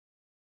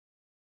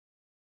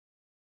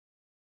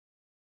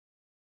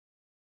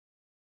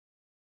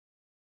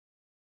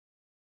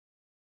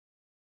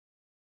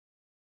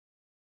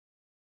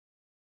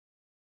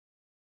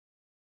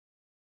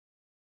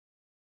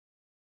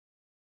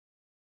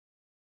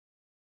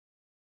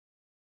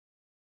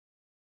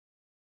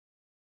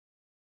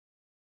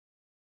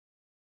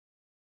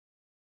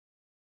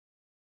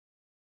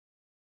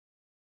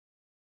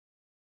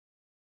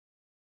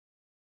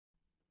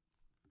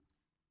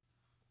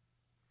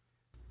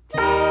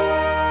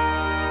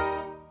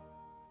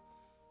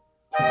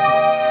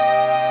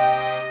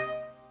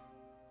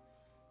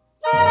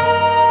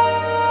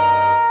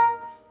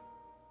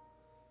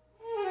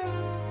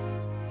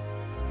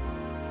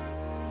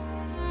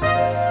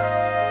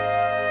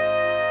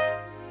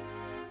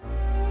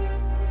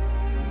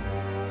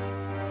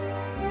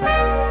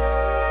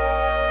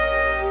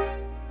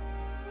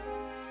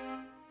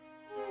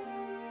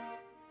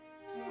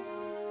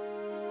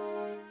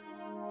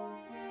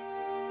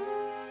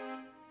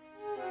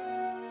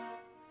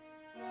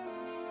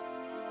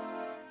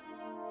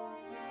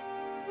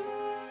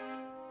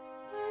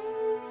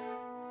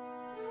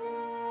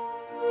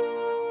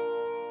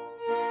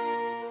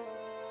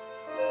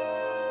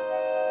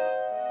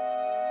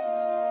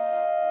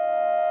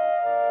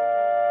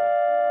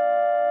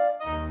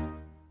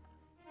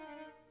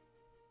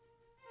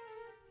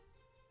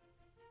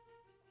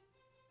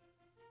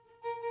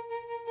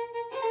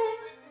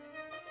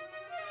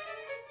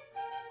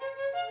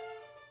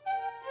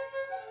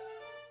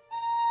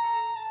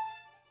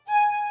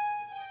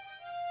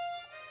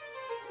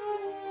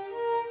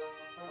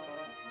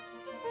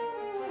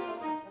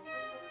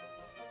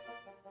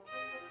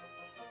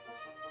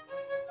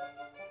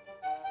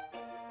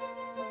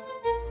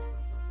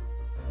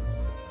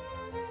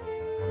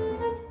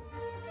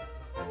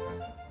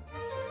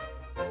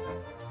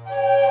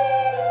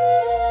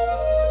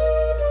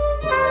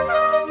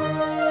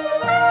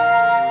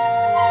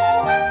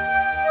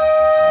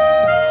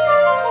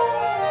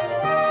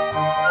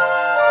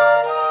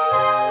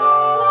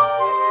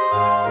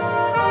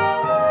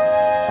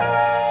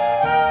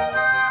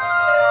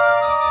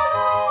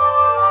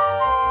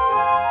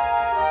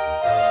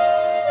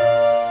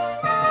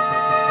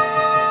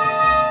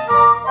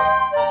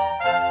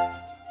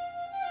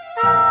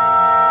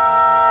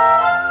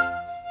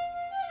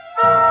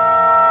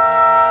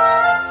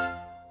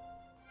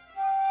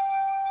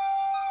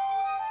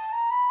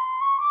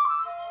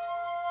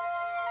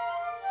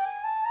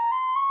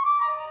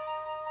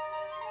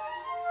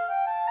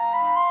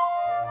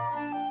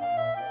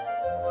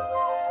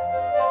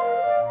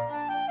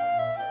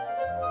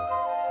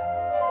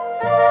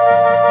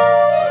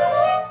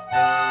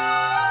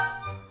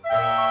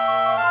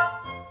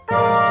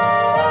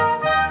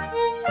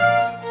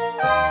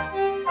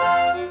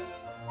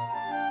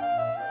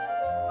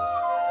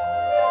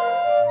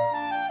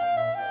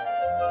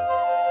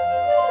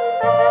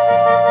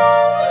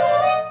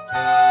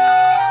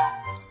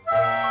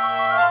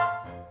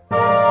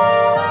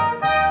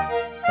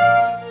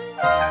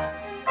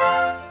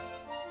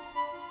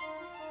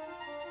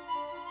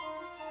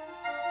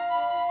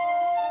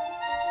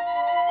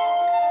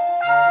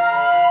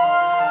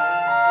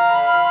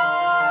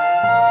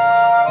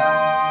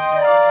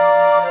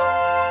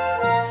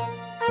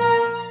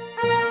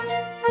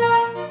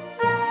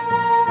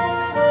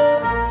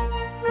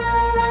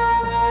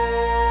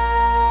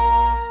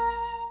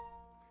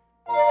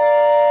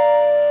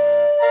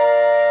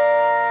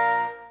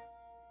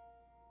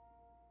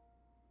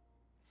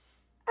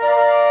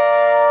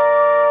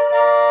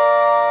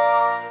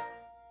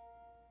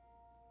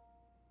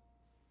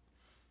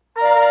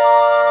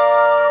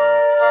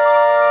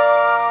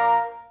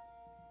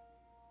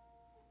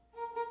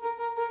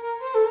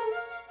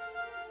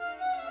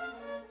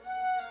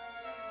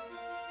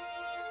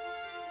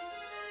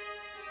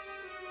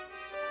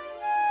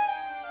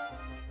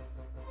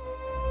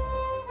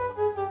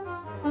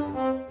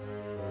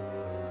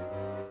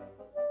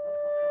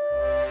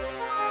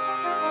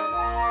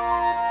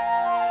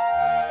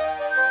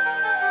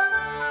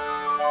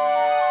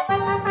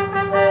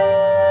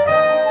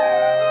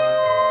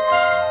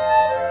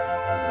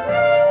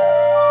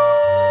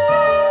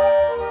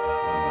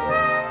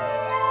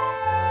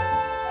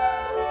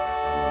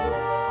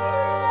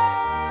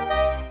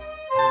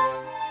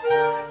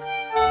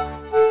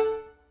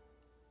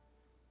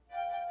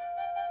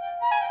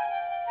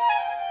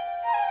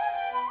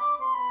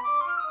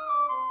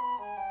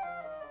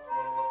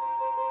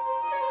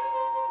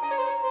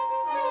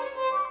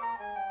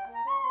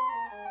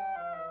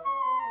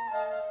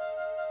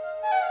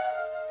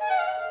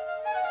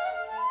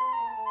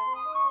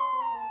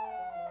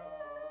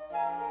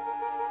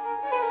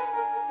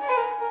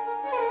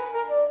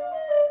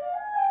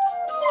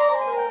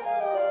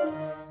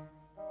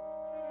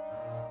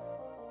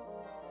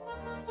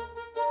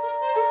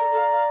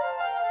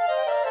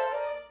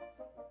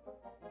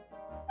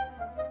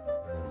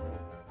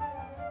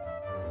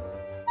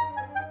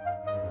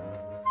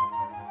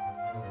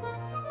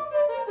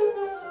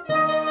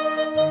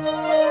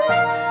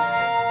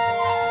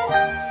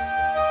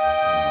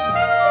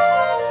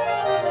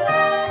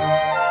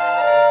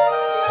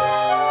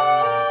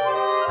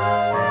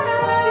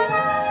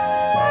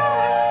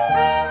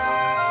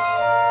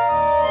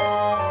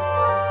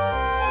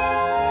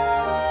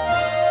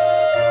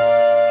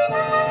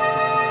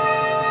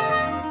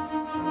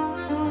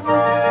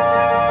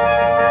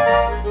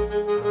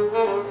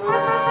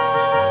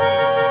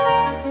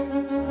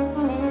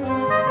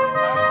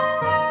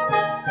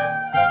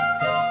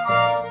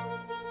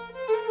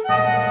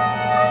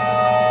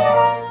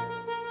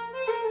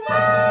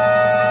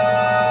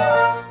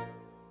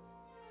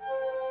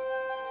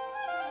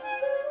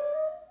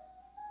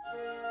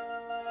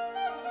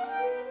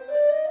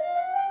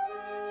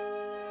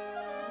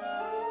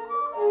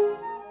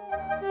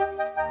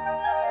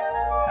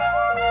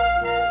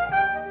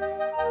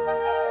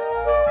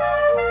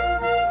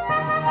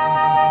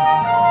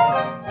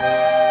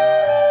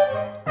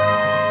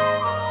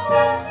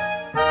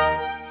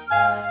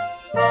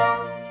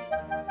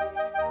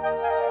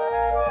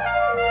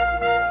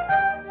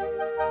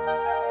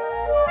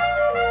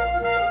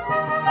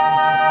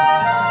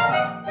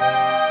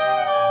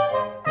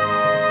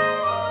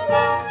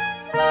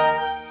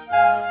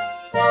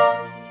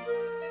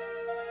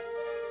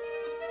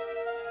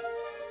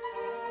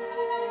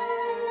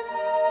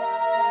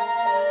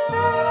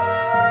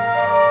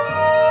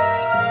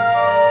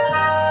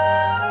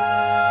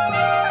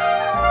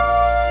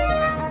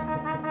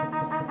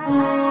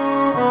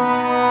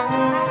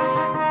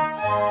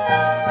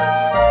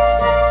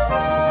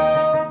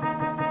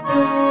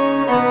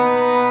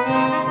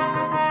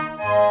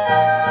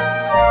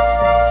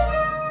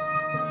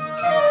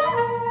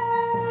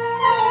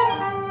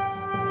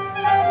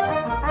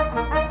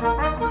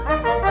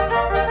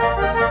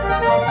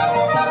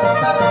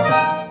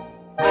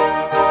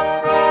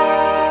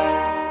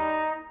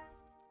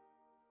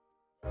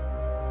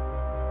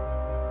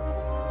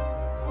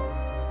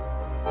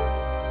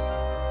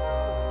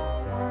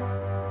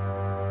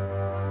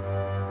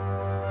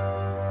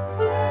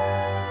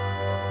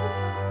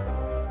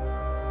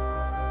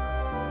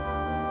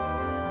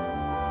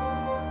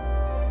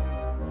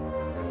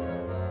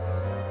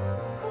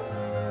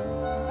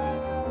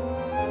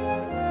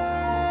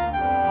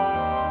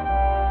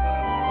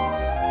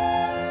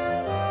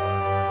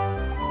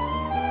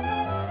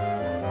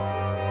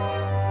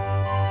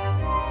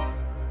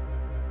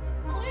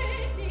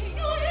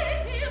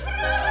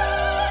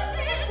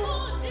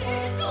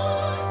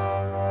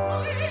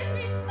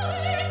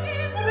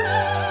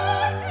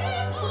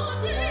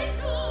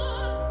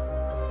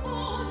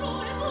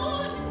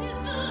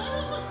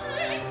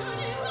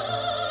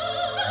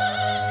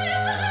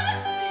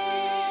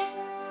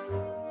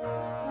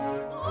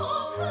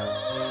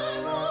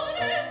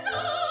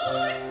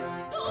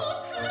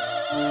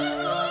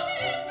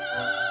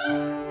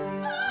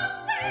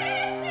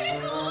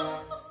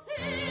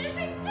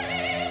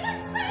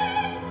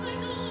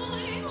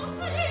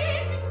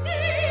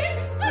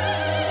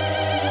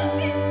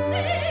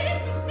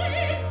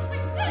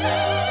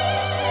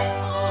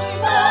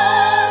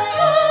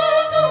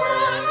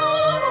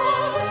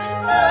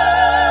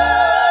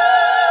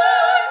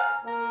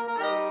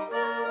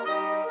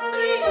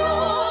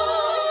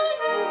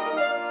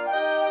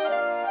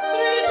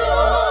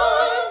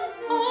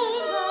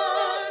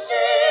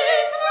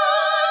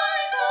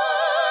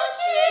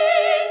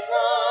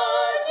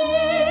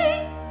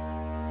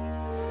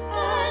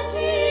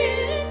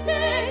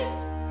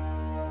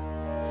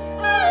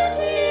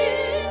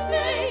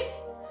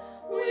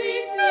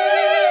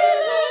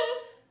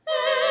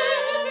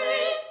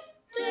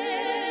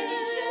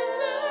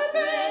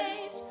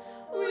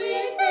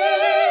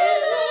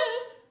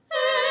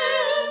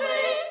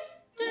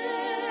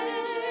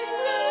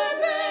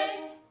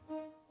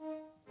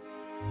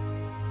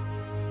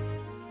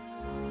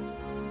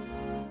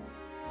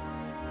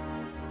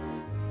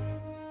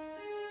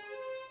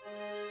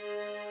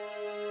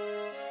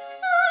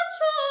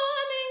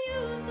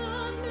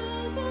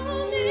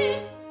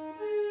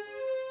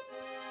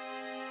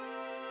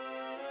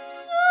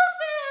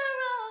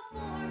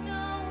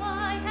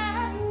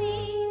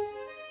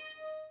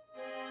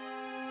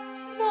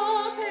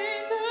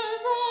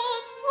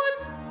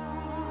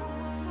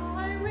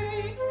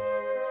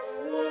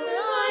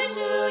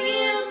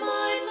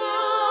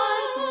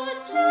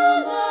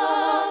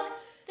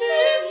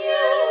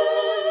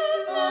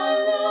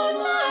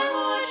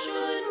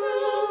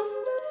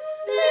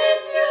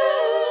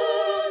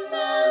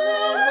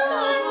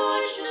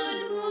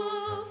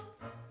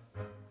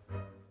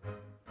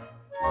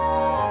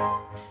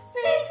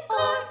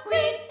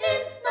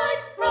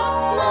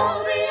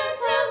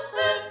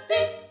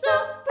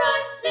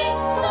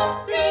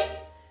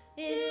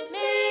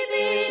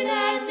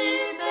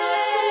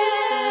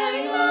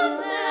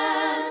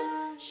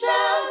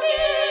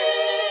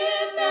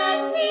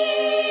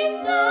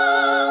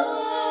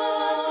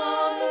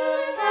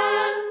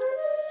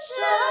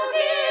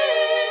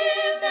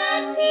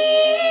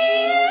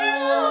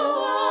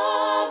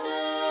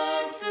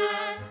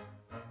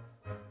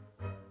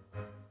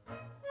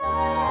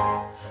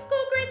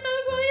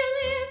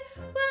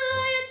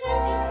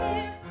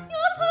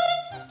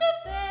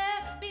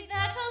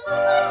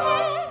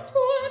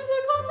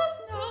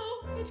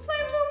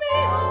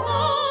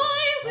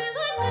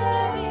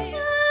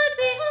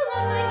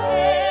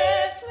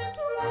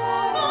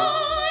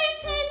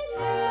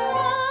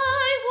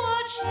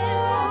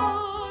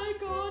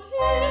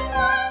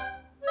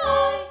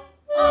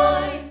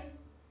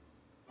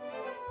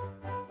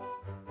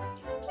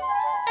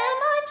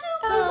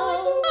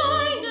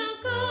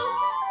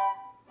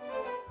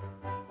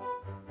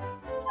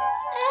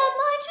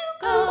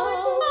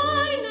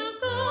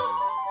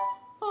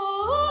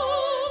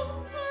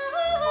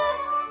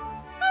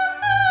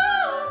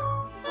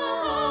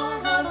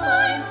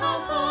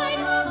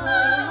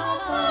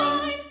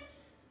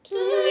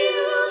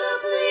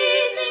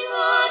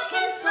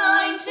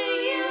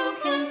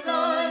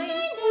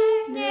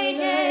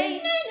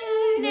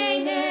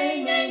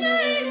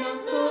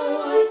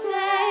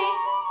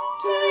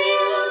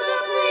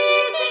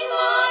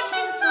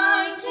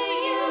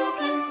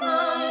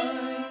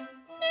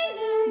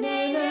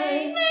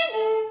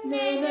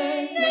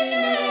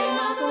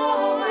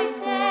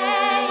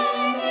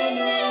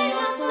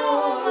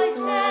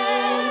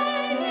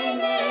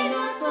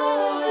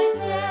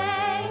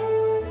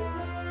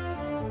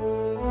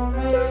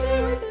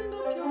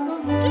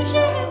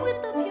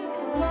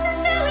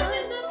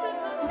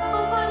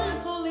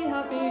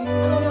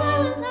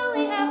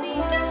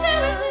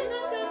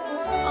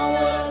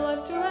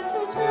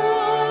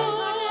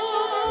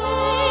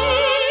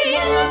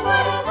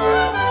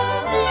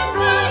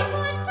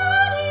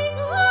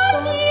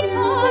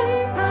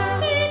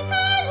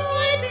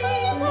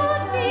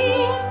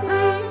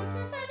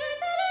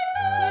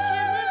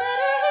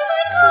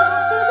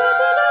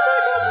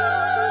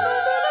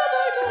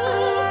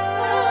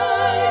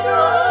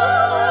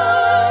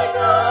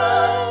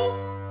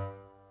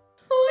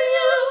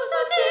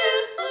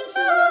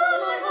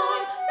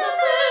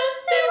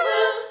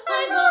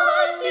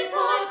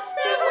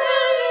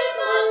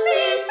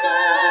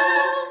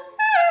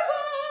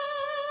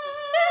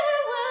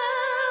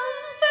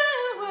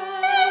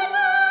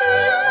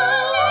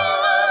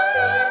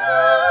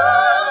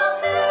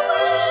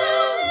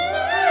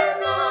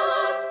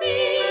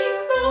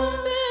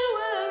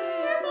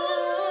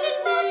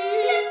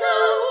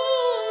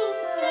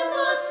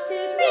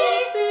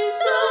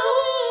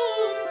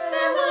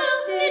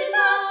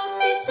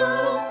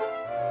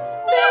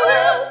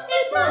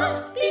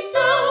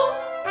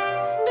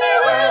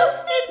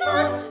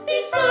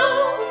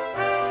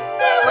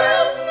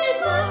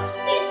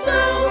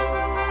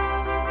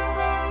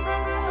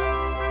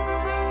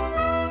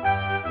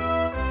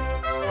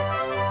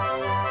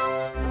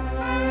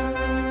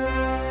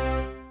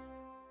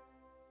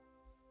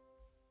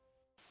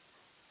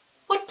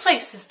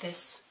place is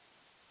this?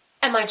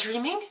 Am I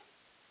dreaming?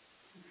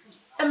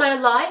 Am I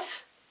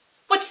alive?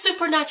 What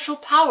supernatural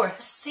power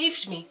has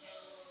saved me?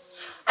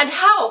 And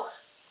how?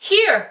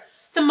 Here,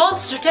 the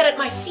monster dead at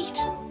my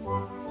feet.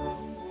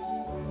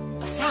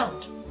 A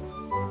sound.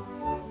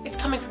 It's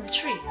coming from the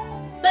tree.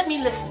 Let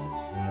me listen.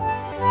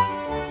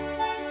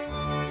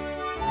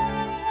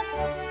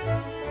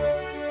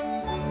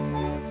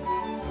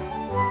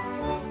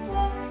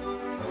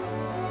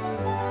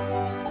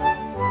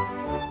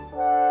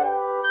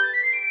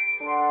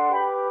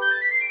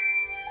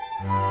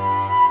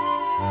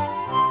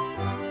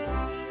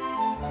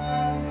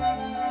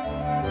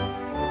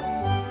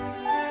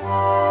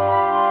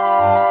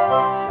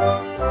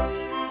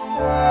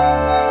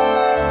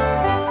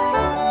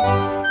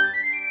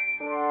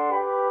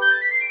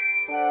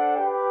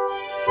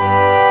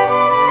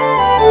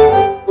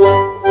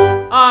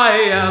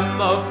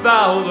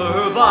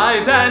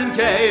 And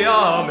gay,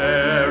 a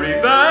merry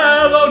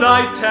fellow,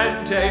 night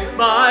and day.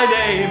 My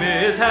name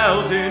is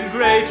held in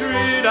great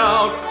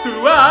renown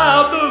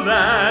throughout the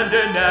land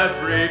and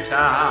every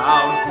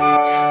town.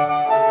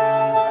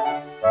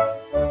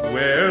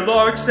 Where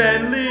larks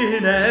and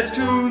linnets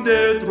tune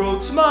their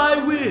throats,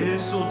 my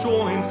whistle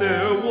joins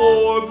their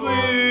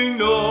warbling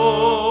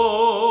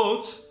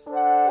notes.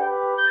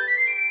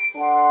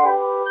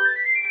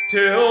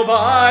 Till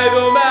by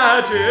the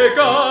magic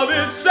of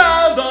its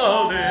sound the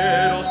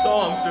little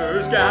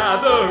songsters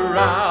gather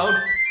round.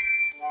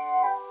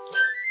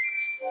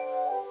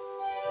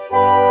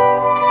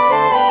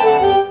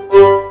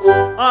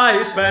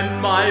 I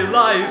spend my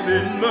life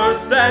in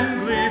mirth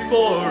and glee,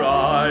 for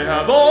I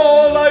have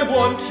all I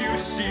want, you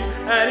see,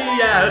 and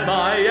yet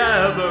my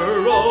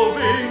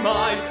ever-roving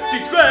mind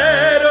seeks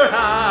greater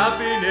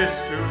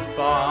happiness to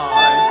find.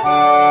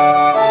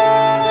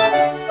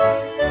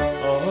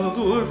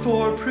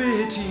 For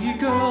pretty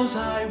girls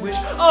I wish,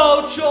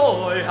 oh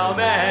joy, how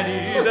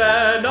many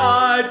then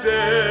I'd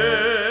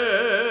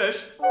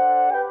fish.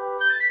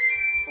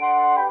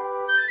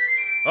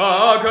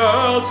 A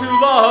girl to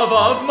love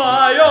of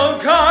my own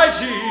kind,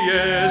 she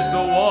is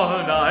the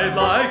one I'd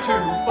like to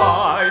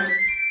find.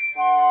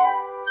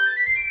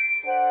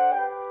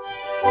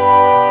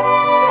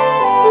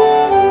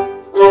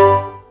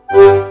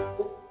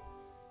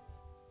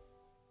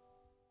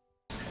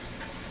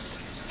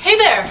 Hey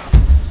there!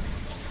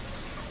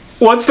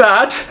 What's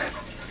that?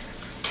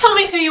 Tell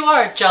me who you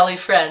are, jolly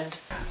friend.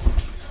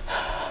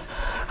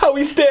 How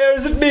he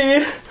stares at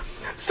me.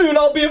 Soon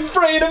I'll be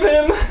afraid of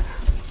him.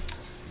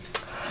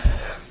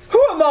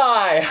 Who am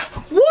I?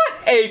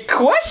 What a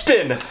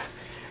question!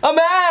 A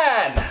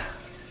man!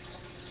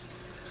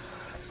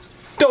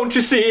 Don't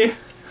you see?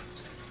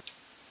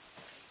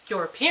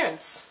 Your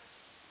appearance,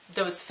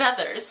 those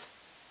feathers,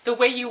 the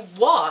way you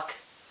walk,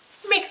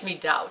 makes me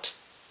doubt.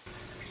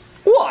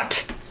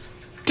 What?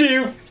 Do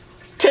you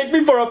take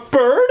me for a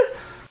bird?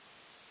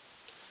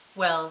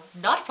 Well,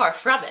 not far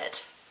from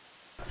it.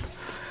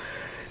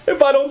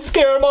 If I don't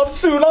scare him off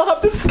soon, I'll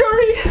have to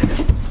scurry.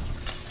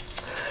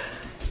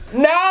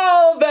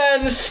 Now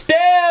then,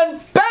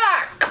 stand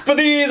back, for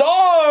these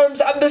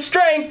arms have the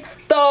strength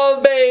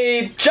of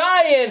a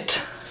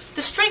giant.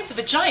 The strength of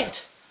a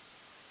giant?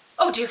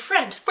 Oh, dear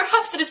friend,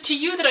 perhaps it is to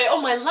you that I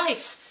owe my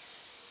life.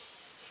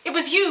 It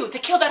was you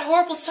that killed that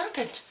horrible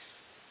serpent.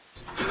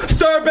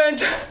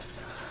 Serpent!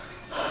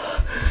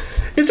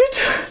 Is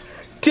it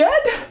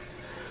dead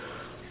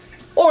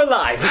or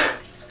alive?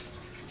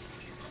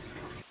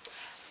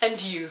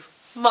 And you,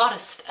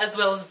 modest as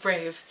well as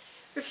brave,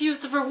 refuse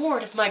the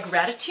reward of my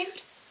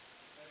gratitude?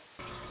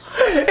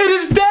 It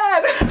is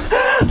dead!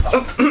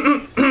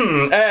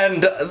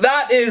 And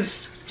that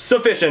is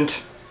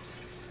sufficient.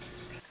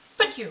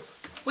 But you,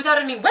 without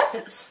any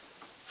weapons,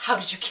 how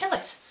did you kill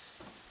it?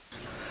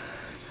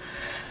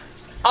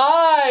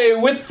 I,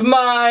 with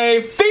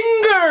my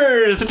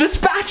fingers,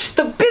 dispatched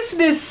the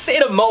business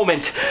in a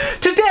moment.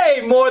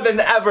 Today, more than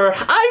ever,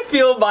 I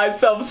feel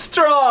myself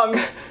strong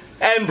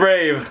and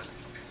brave.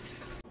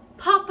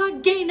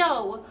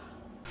 Papageno!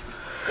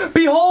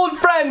 Behold,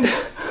 friend,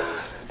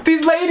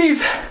 these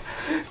ladies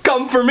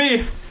come for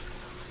me.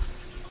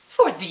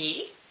 For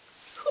thee?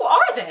 Who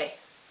are they?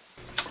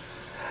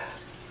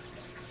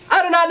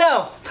 I do not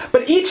know,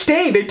 but each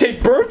day they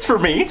take birds for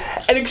me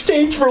in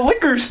exchange for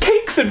liquors,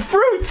 cakes, and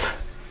fruits.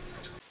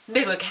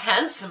 They look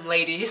handsome,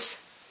 ladies.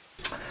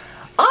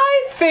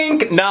 I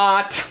think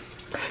not.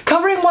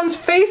 Covering one's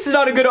face is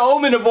not a good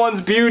omen of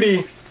one's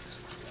beauty.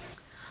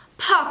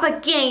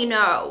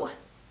 Papageno!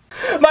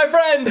 My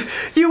friend,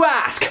 you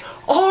ask,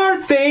 are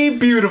they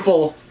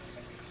beautiful?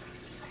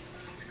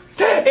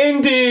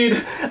 Indeed,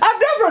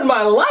 I've never in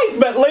my life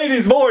met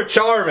ladies more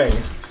charming.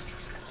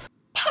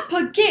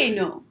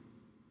 Papageno!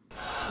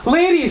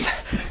 Ladies,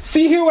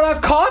 see here what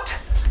I've caught?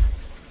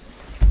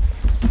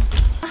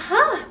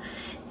 Aha!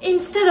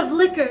 Instead of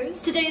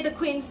liquors, today the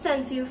queen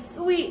sends you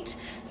sweet,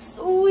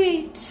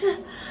 sweet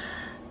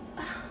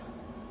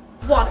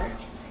water.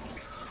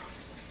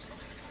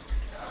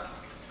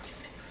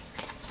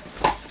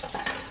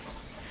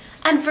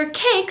 And for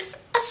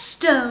cakes, a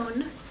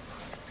stone.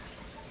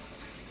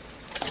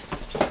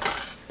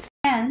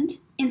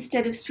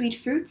 instead of sweet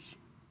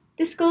fruits,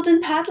 this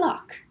golden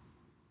padlock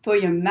for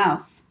your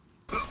mouth.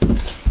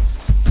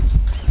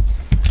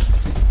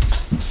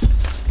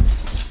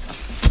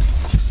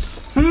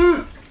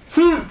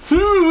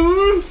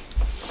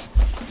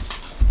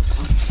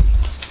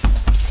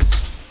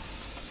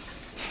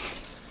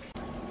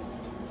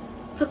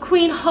 The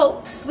queen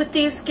hopes with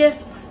these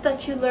gifts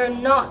that you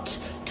learn not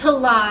to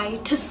lie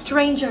to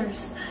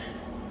strangers.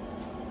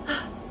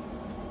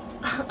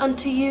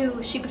 Unto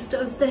you she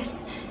bestows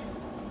this,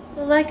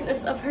 the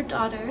likeness of her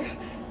daughter.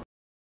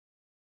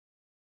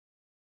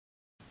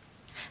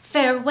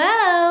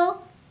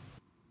 Farewell!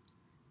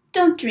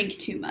 Don't drink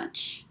too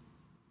much.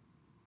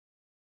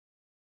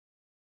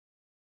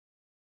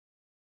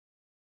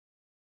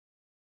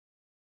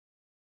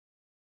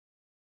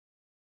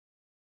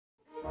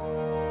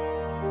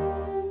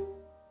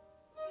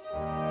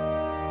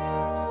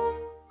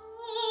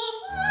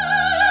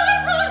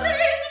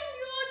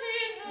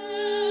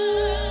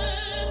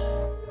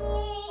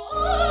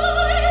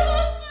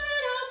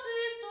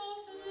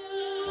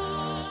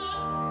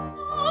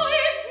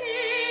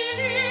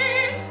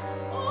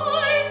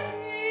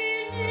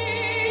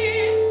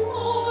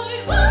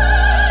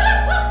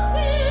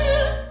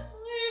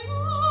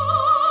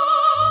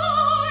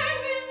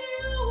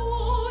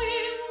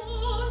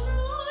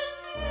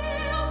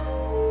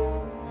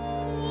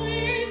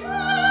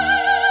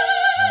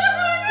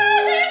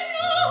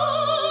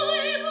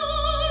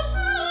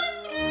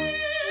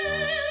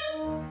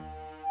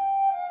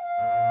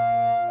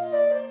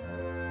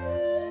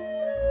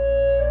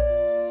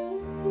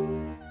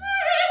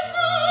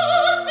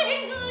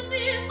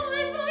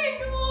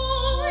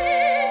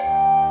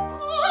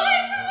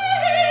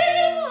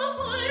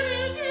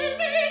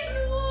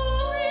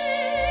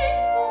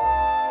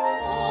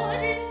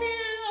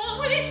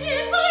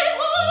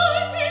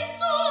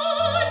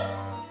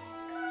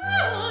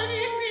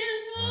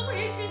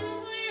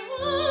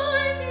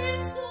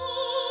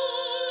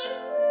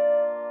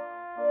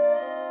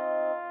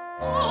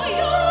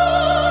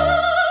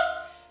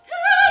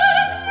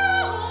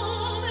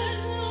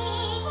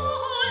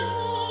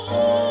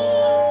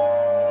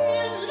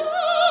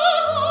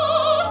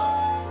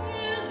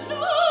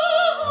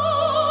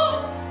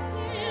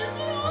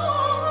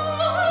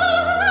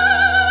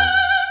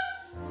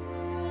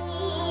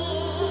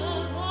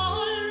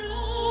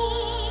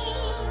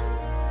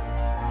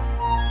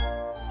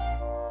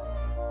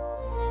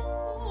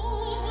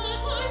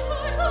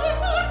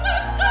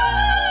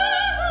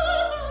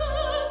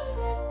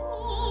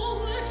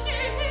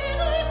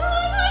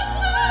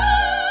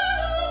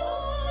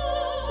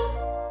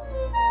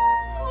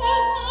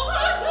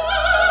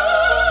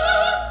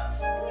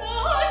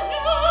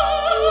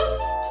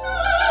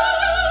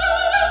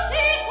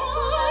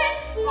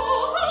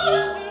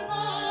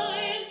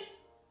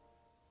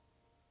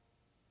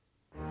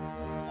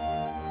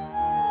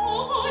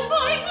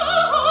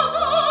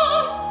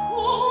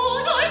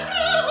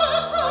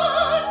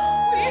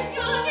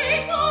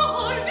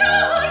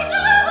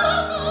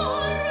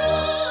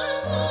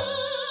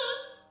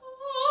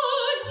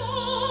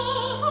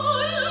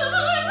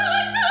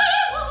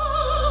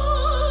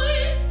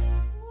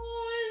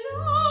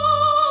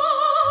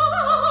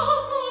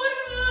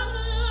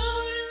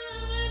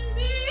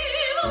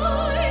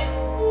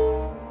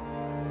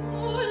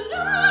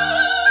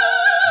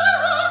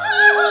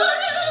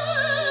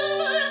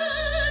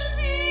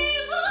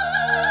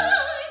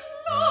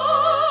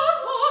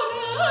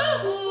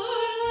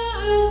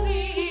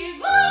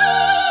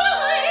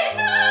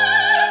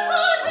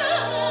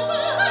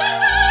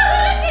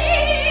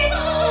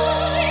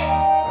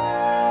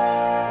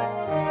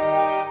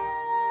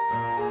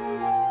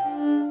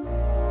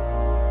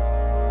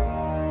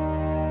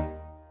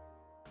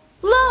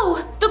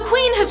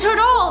 has heard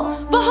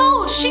all!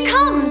 Behold, she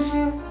comes!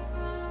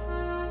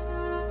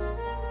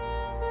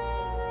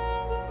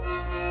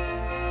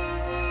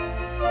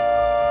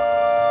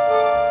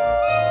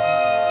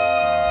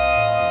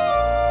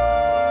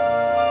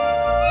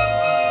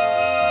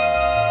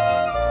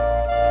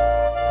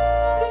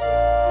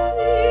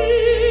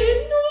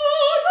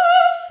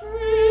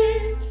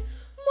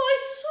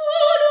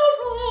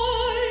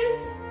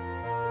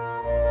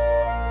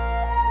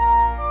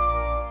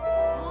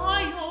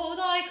 I know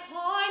thy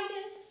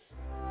kindness.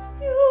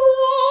 You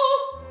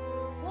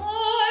are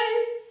my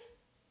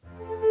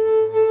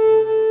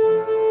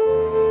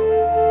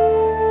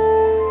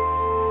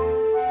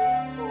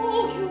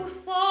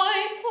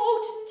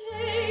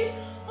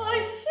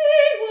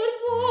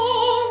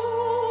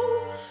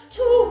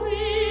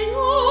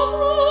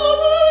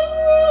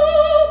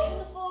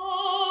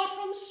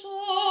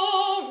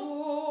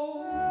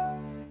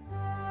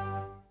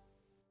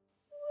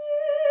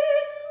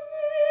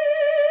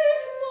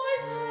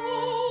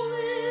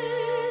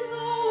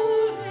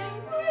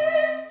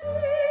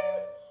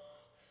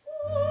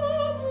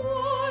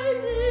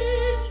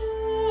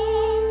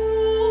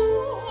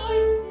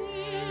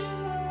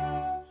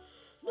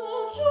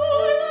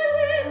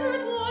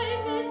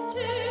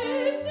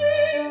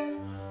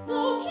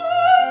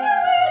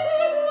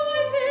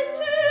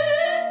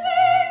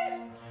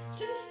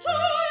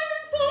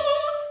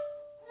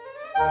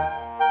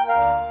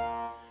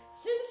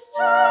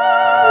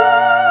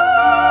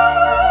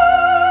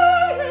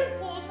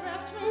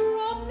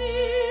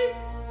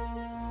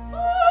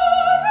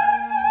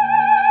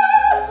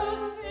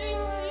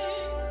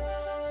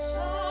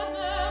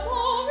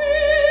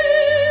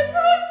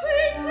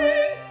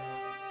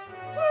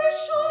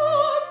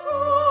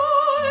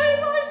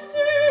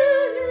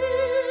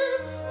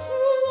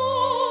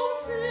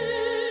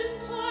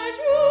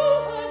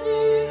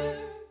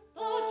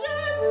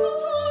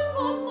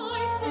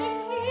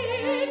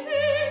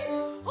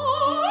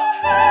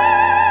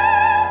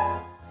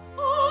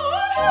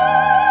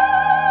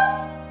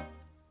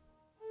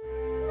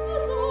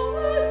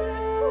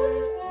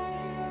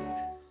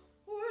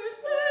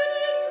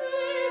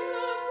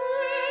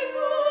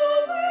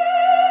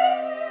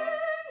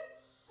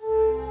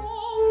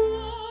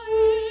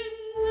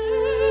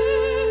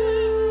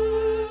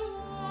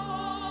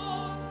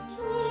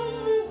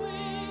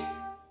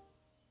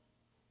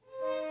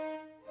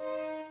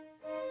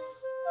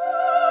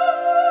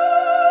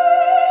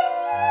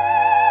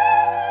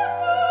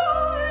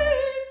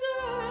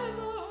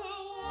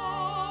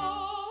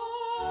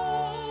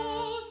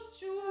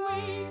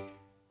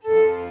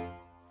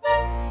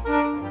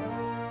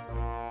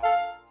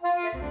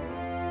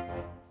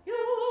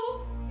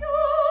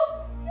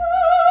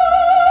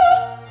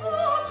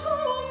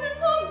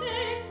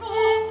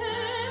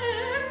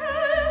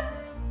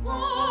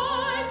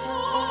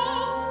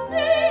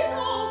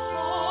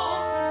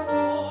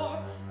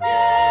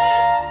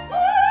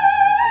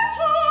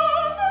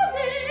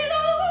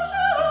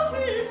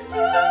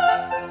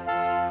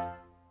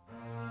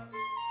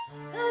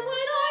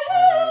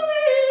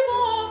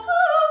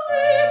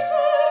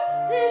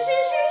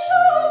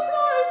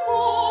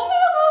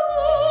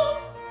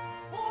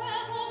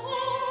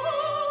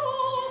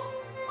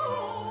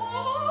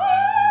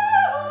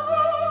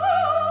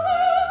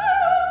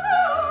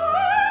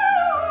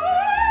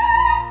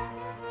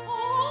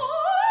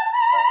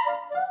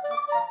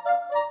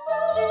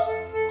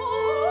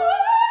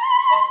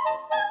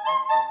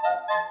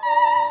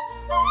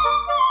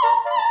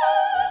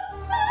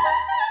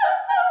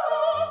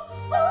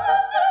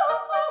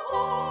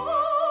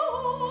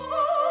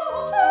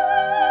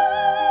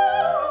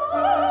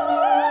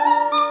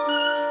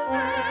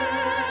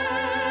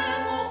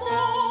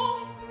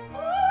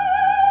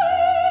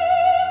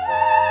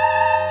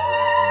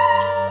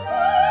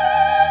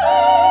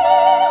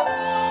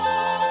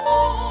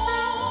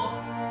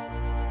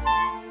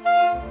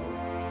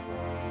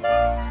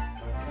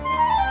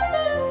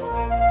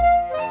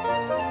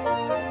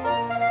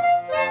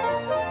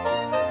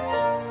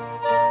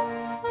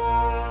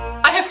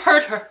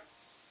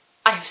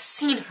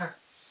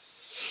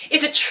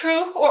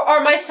true, or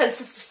are my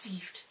senses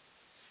deceived?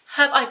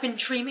 Have I been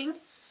dreaming?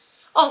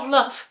 Ah,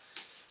 love,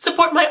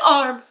 support my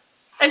arm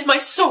and my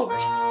sword.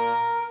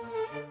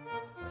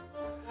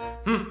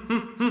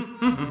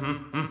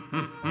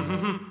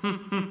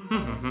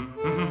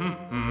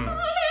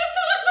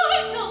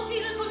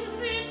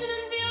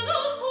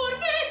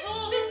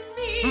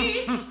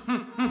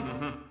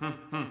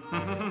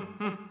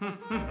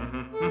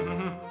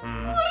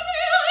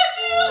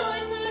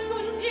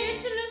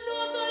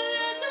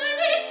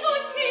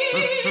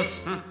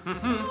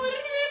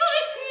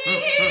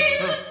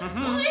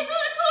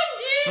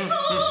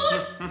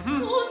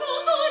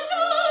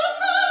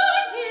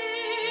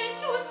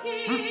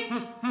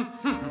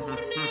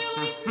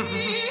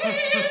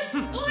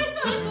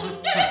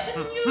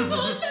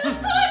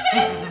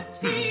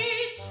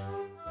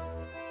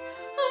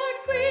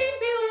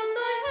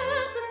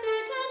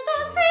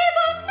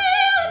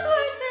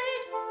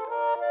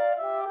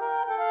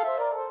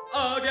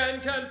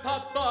 Again can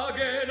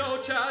Papageno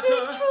chatter.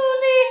 Speak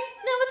truly,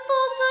 now with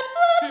falsehood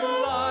flatter. To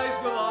lies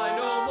will I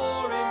no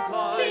more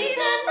incline. Be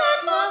then that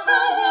Locke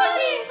a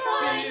warning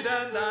sign. Be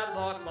then that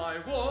Locke my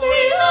warning Be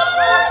that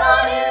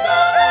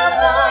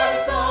Ellman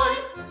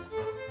sign.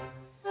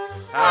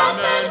 And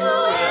men who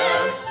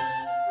err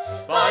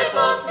by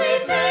falsely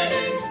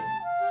feigning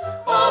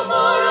a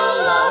moral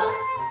Locke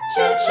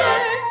to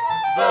check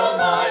the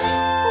mind,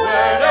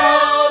 where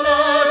now the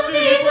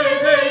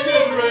sequentate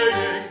is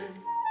reigning.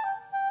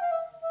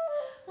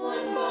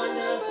 One bond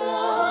of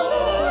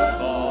One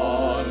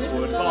bond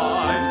would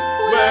bind,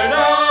 where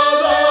now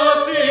the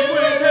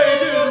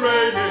sequentate is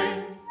reigning.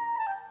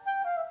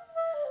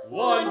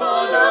 One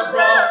bond of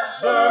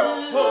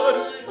brotherhood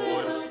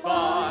would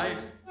bind.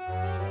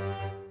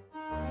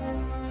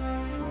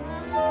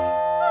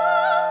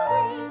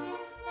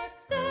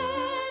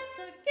 Accept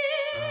the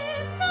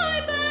gift I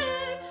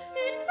bear.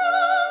 It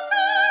proves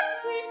our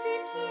queen's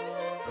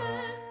eternal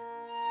care.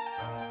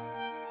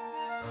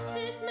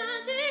 This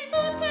magic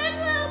foot can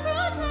well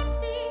protect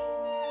thee,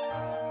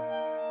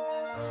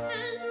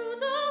 and through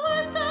the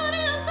worst of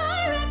ills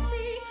direct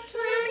thee,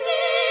 to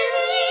give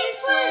thee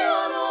sway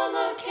on all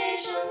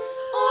occasions,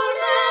 o'er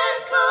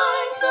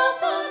mankind's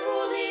oft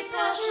unruly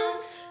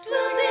passions,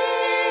 twill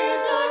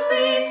bid our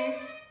grief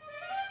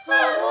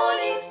our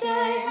morning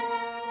stay,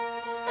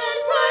 and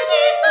pride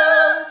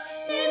dissolve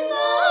in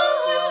love's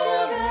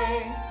future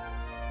ray.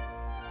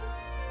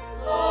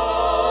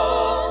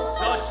 Oh,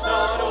 such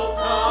subtle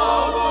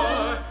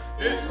power,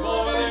 its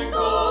more than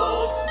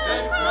gold,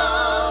 and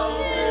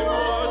crowns in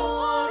worth.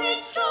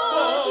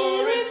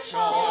 For its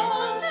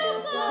charms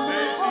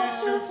May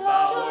cease to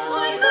flower,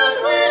 joy,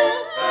 goodwill,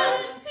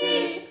 and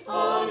peace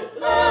on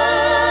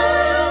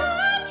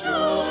earth.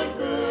 Joy,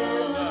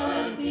 goodwill,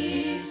 and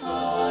peace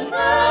on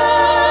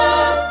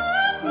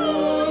earth.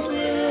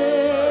 Goodwill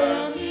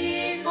and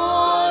peace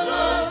on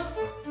earth.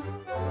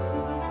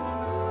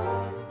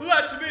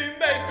 Let me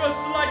make a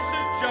slight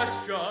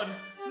suggestion,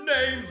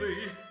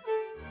 namely,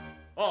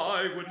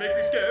 I would make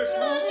me scarce.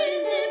 Such is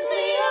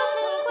simply out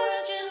of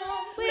question.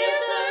 We'll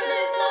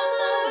service thus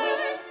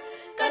averse.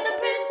 Guide the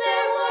prince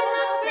ere morn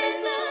hath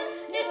risen.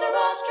 Is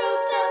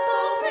Sarastro's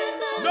temple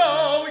prison?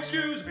 No,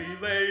 excuse me,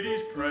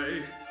 ladies,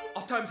 pray.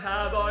 Ofttimes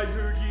have I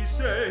heard ye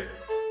say,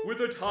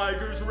 with a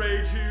tiger's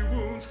rage he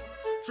wounds.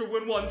 Sure,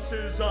 when once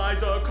his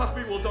eyes accost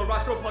me, will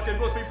Sarastro pluck and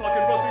roast me, pluck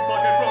and roast me,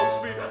 pluck and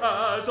roast me,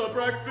 as a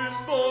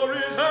breakfast for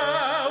his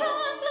house.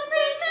 Once the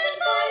prince and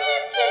by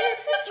him keep,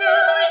 if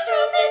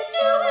truth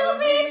ensue will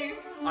reap.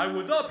 I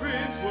would the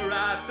prince were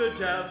at the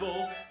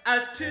devil,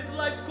 as 'tis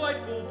life's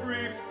quite full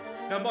brief.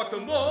 Now mark the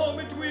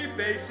moment we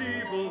face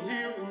evil,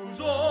 he'll ooze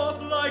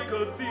off like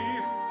a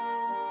thief.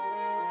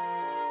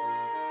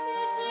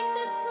 Here, take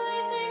this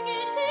plaything,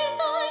 it is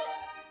thine.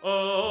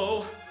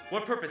 Oh,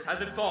 what purpose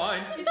has it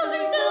fine? It's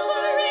tossing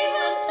silver ring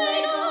and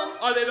played on.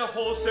 Are they the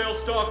wholesale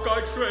stock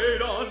I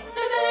trade on?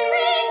 The very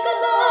ring,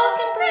 good luck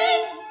and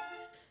bring.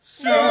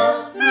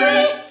 Silvery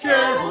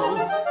carol,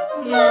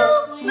 flutes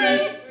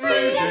sweet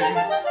breathing,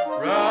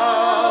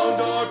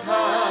 round our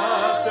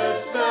path the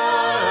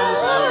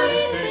spells are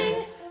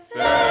wreathing.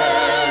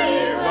 Fare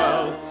ye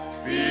well,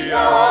 be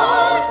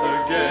ours the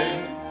gain.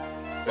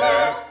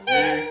 Fare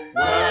ye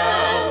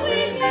well, we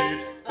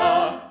meet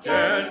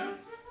again.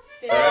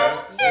 Fare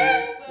ye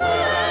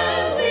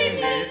well, we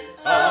meet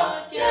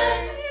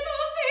again.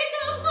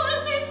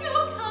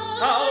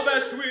 How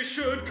best we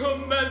should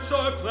commence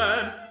our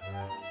plan.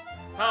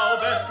 How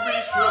best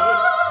we should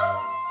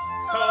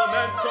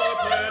commence our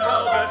plan.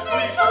 How best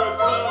we should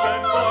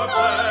commence our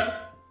plan.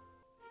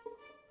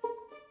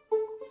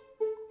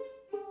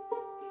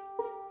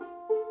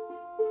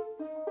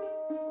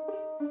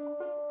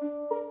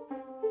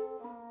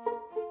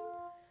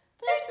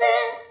 The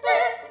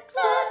spiritless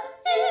clad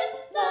in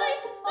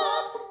light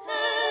of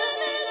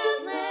heaven as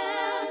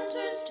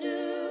lanterns to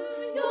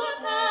your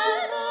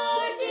path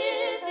are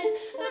given.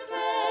 The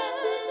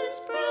presence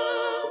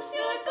proves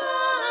your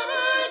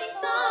guiding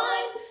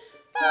sign.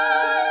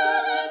 Follow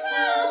the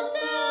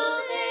counsel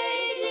they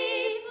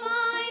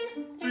define.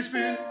 The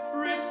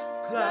spirits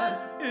clad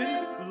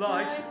in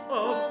light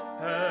of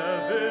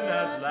heaven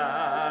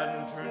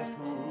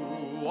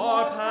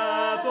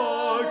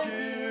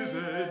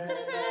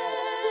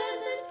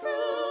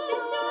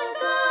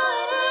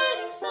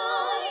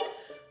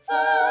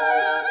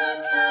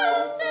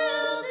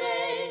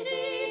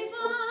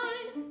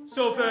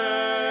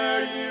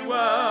fare ye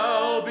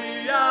well,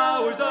 be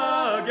ours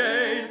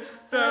again.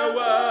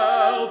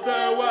 Farewell,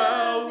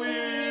 farewell,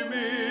 we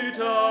meet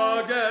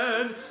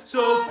again.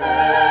 So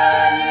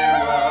fare ye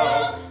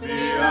well,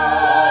 be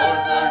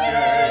ours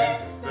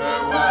again.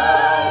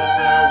 Farewell,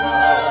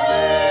 farewell,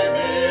 we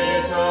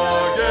meet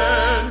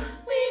again.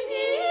 We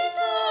meet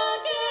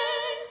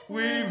again.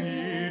 We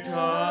meet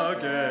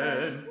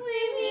again. We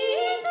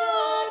meet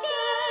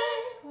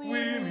again.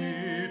 We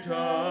meet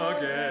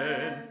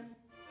again.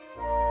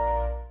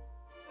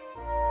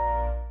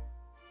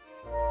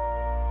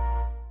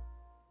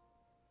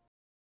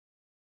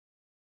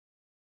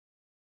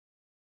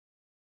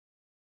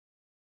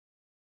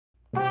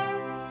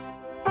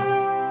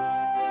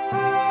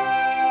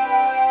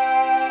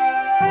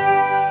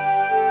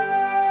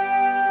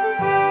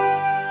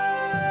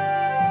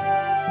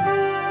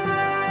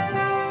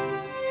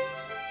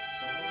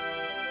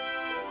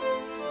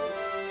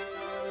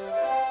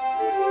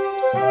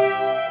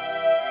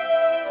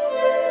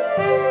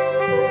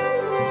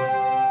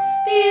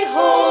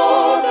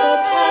 Behold the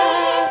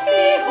path,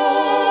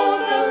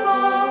 behold the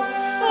goal,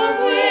 of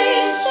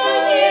which the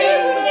new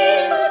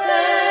gain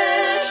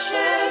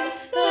possession,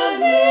 the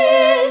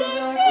midst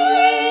of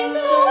things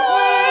to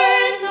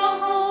earn the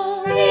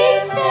whole. Be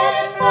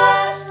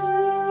steadfast,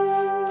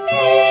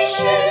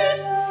 patient,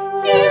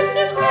 use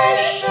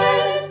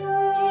discretion.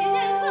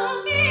 Gentle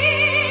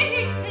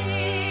beings,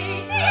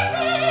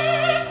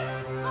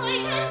 I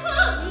can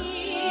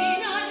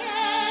Pamina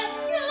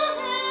rescue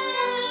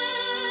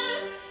them.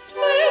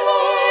 'Twere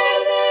more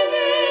than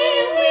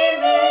if we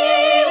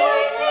may or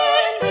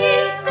can be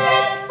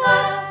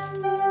steadfast,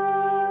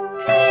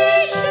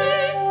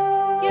 patient,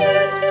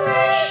 use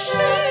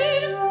discretion.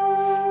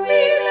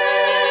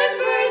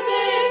 Remember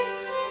this,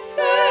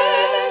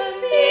 firm,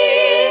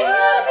 being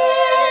a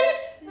man.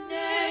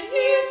 Ne'er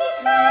use the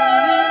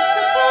pride,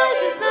 the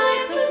past is thy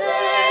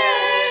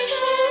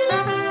possession.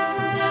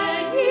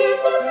 Ne'er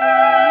use the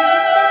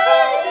pride, the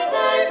past is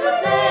thy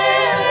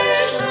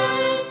possession.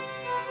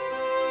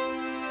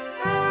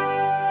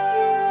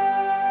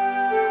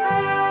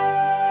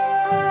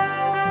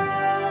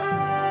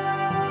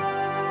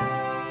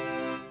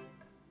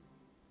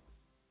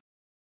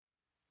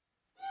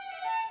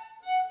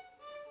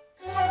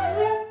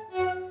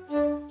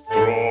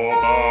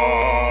 Draw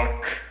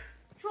back.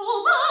 Draw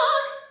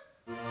back!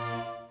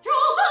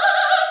 Draw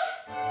back!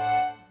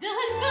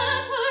 Then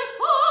better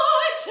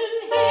fortune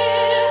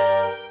here.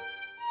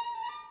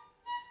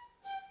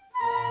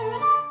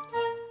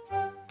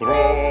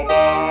 Draw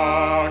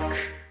back.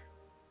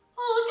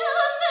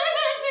 Again they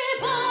let me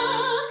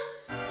back.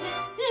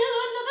 Yet still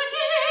another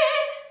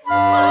gate.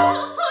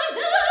 Perhaps I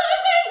there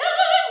may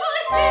learn my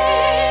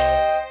fate.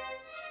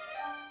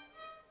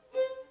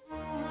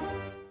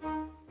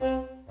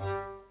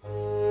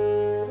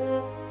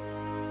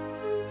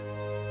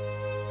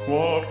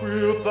 What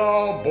wilt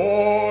thou,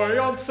 boy,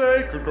 on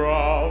sacred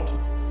ground?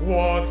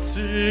 What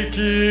seek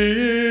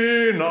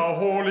ye in a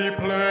holy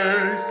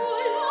place?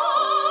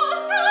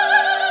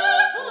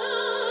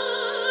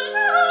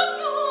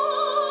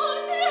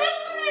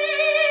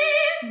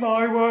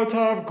 Thy words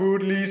have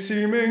goodly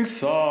seeming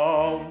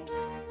sound.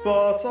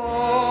 Thus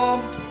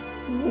armed,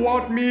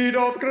 what meed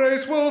of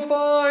grace will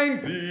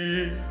find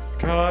thee?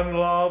 Can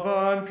love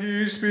and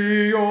peace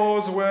be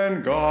yours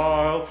when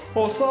guile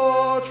or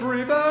such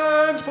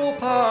revengeful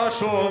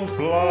passions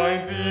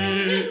blind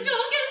thee?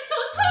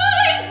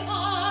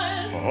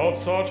 Of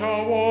such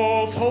a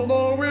walls hold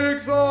no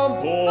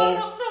example.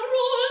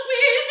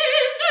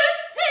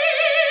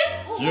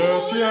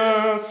 Yes,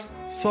 yes,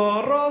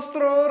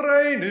 Sarastro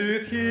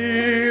reigneth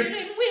here. In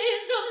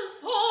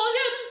wisdom's hall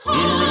In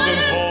empire.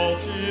 wisdom's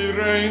halls he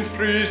reigns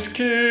priest,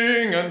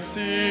 king, and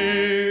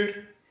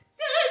seer.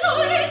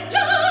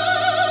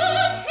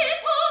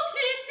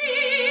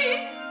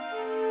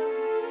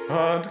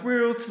 And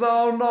wilt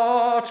thou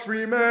not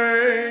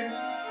remain?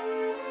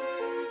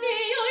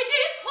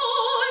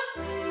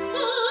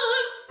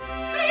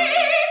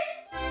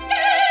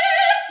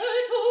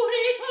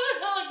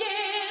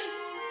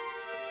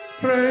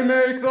 Pray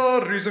make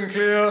the reason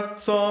clear,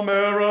 some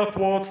error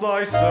thwarts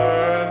thy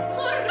sense.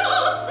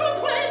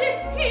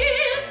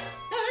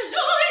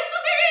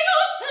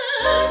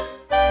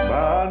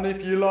 Man,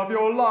 if ye love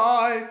your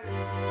life,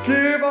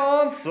 give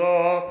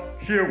answer,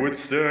 here would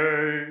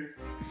stay.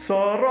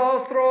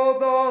 Sarastro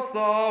dost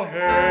thou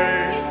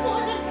hate?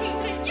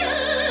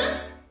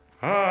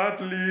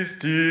 At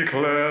least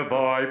declare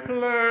thy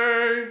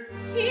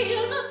place. He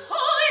is a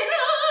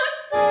tyrant,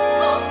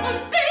 most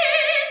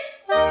unfit.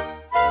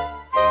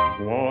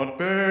 What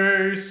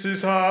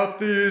basis hath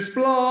this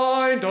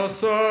blind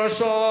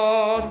assertion?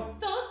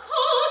 The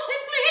cause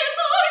seems clear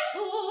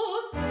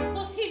forsooth.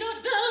 Was he not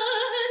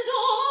bent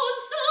on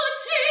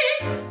searching?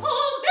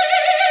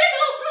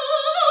 Pamina from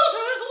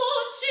others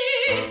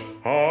watching.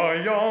 Ah,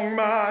 young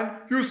man,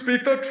 you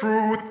speak the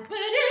truth.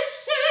 Where is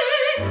she?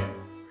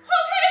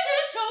 How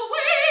hither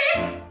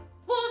away?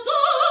 Was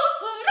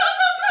offered of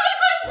the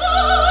present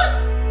one.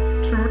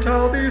 To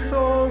tell thee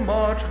so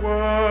much,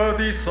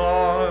 worthy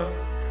son,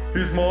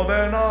 is more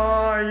than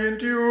I in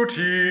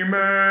duty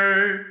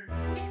may.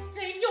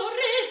 Explain your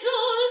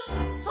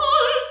riddle,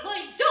 solve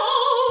my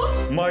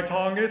doubt. My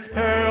tongue its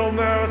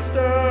paleness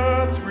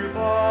steps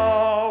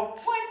without.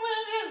 When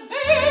will this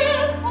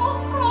veil fall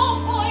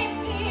from my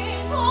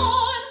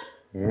vision?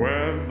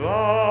 When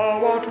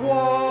thou art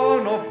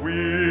one of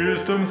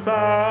wisdom's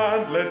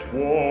band, let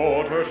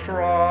water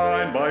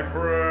shrine by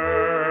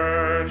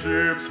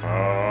friendship's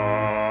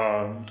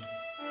hand.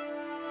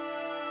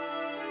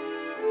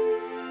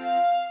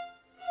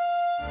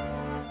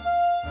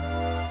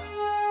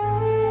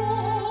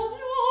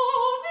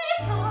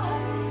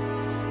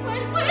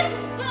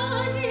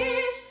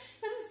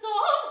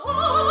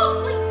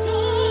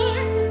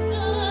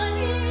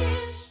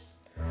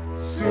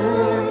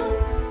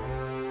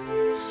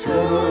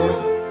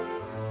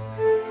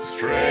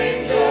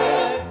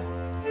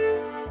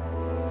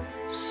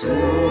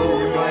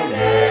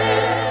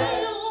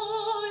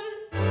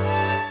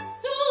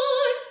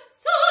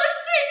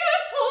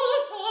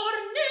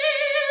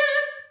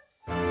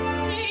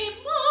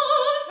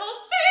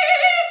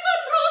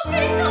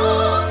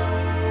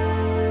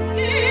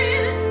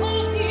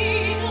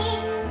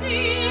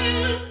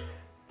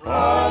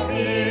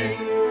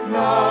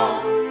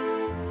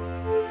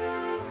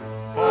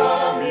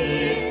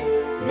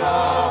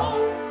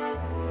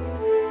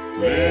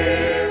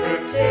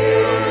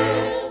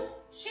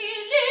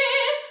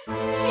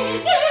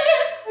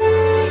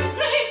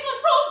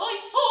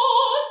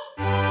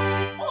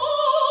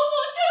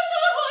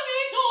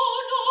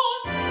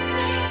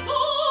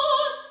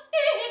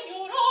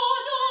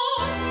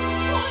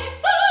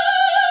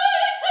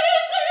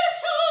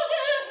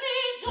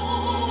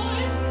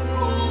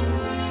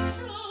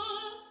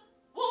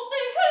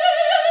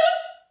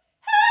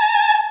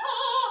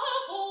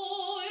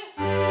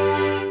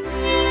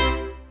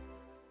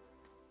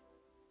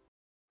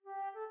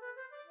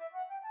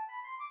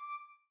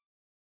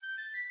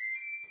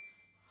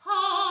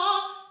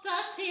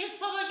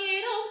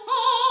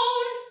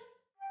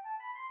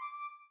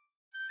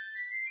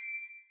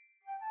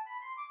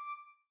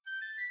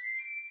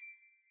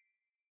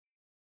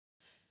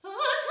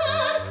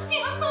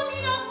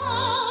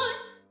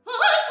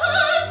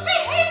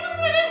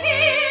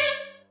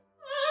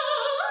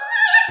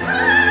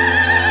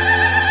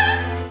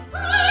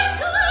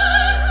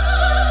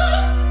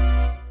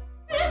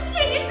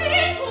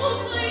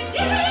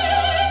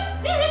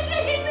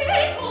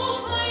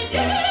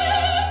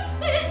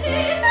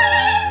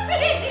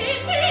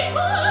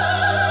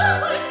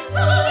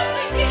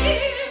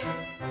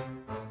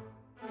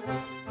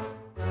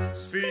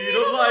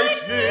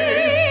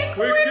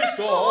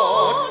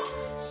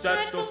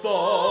 Set the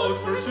foes,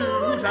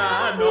 pursuit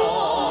and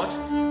not.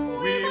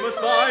 We must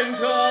find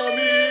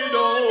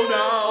Tamino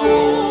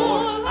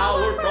now.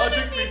 Our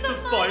project needs a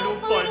final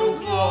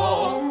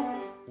blow.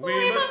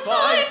 We must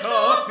find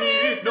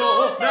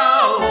Tamino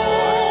now.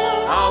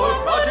 Our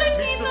project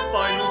needs a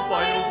final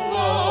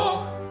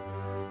blow.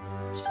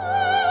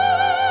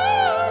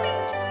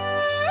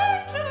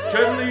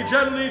 Gently,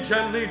 gently,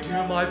 gently,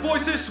 till my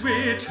voice is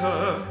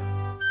sweeter.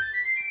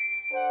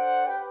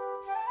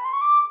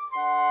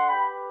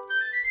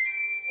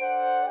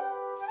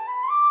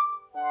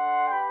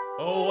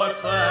 Oh, what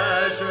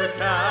pleasures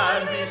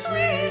can be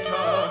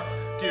sweeter?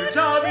 Dear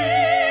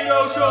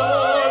Tamino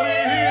surely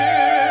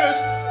hears,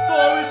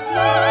 for his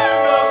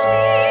flame of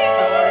sweet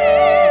joy.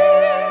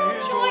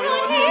 Joy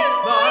on him,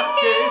 my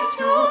gaze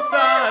to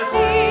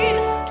fasten.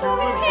 To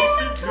him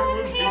hasten, to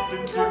him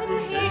hasten, to him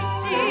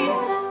hasten.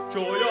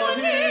 Joy on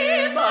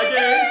him, my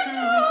gaze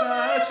to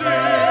fasten.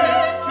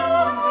 To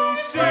him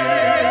hasten,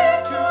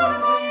 to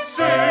him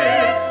hasten.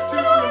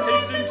 To him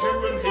hasten, to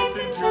him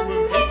hasten, to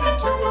him hasten,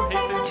 to him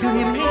hasten. To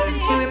him hasten,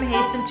 to him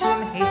hasten, to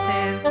him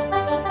hasten.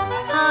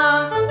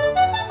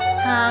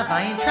 Have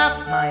I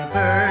entrapped my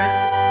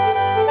birds?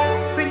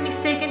 Bring me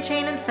stake and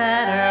chain and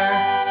fetter.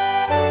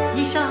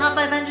 Ye shall have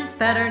my vengeance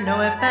better,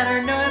 know it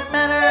better, know it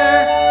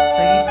better.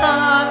 So ye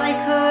thought I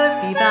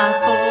could be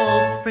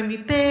baffled. Bring me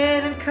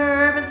bit and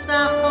curb and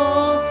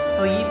snaffle.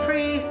 O ye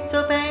priests,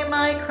 obey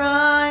my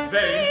cry.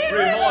 Vain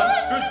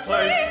remonstrance,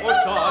 plaint or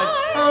sigh.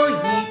 O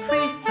ye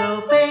priests,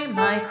 obey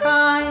my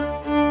cry.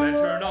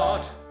 Venture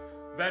not,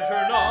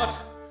 venture not,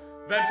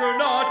 venture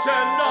not,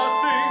 and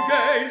nothing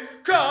gain.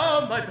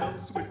 Come, my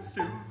bells with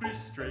silvery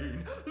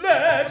strain.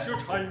 Let your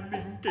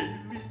timing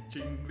gaily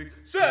jingling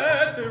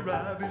set their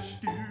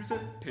ravished ears a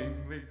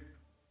tingling.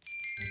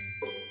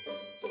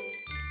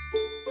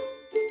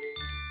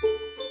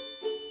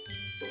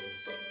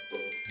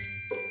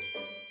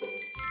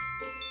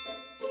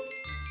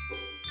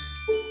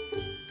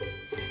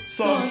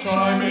 Soft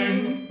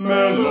chiming,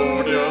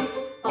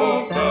 melodious,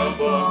 of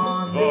bells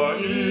on the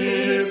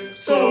eve,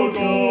 so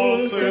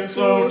dulcet,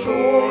 so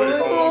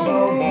joyful,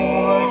 no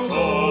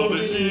mortal to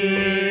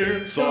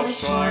hear. Soft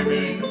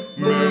chiming,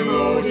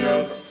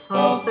 melodious,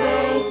 of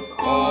bells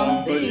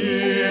on the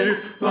eve,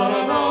 la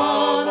la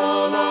la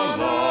la la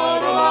la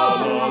la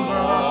la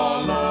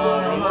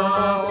la la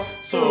la.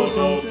 So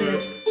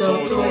dulcet,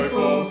 so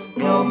joyful,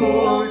 no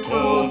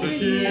mortal to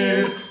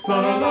hear, la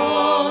la la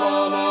la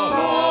la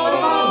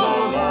la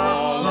la la.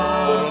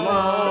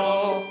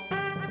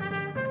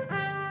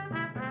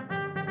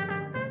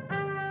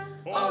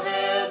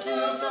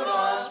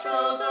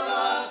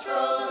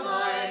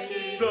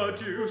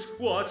 deuce?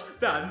 What's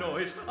that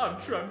noise? I'm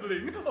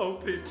trembling, oh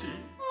pity.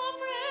 Oh,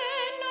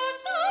 friend, our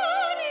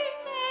son is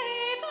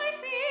saved, I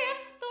fear.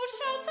 Those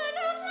shouts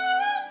announce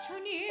Sarastro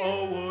near.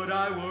 Oh, would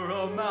I were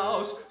a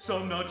mouse,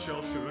 some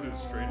nutshell should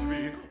estrange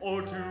me,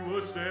 or to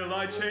a snail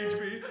I'd change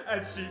me,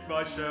 and seek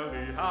my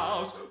shelly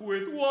house.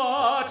 With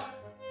what?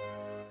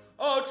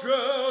 Oh,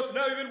 truth,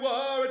 now even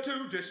were it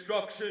to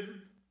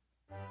destruction.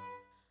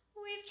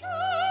 With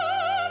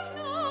truth,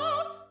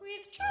 no,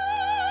 it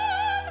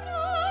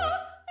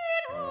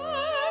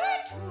were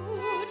it to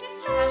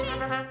destruction.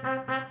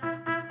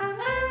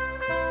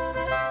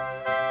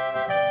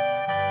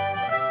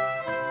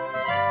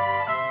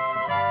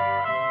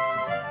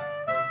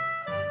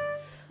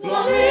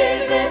 Long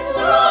live it,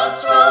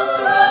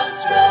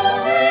 Sarastro,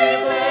 long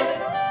live it.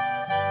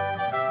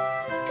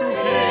 To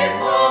him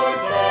all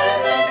its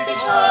service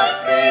each heart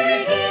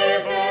freely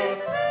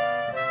giveth.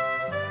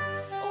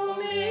 Oh,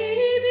 may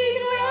he be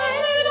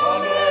granted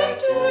on earth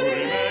to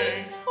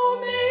remain. Oh,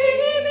 may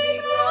he be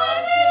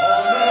granted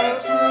on earth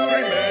to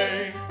remain.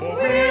 For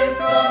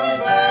wisdom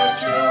and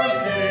virtue and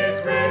peace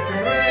with the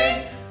rain.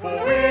 For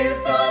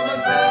wisdom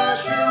and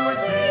virtue and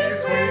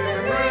peace with the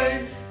rain.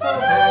 For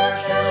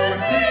virtue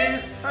and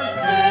peace with the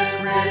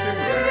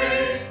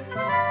rain.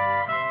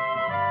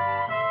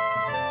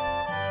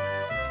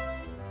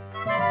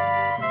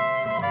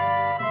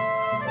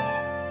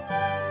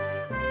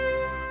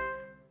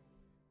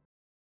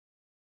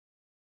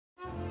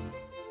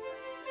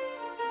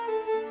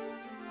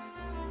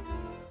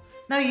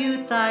 Now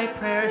youth thy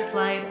prayers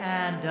slight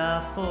and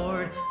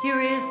afford. Here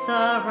is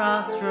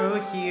Sarastro,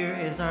 here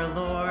is our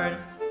Lord.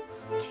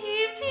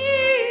 'Tis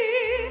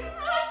he, and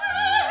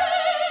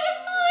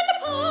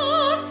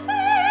past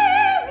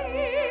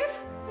faith.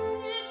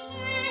 'Tis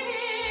he,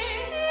 and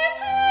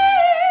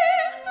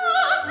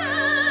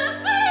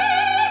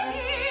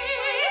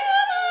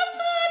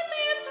sets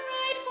its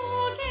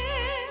rightful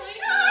care.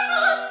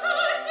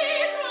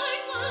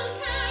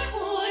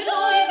 Would I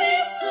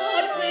this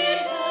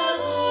circlet have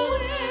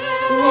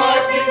aware?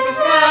 What is this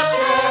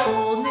rapture?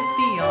 Boldness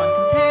beyond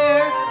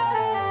compare.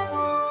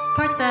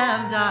 Part them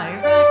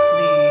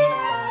directly.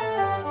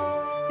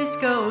 This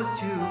goes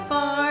too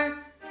far.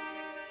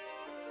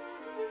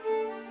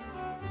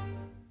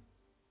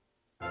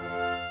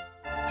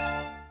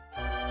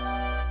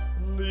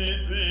 Lead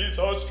these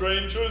our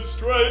strangers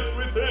straight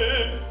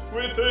within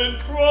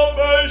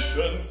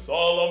probation's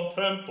solemn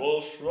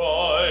temple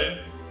shrine.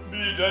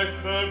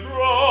 Bedeck their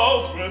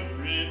brows with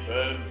wreath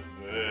and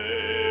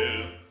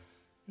veil.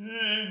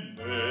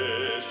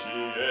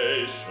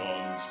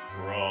 Initiation's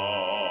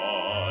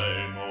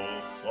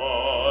primal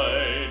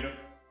sign.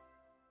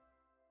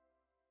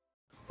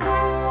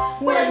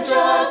 When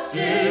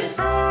justice,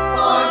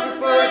 armed with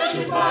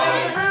virtue's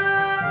might,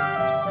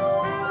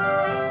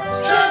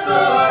 sheds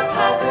o'er our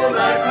path through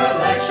life, her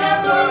life,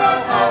 sheds o'er our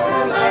path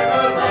through life,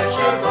 her life,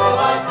 sheds o'er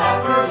our path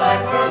through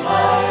life, her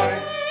light.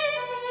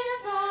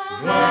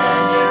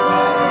 Then is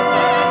our earth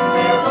and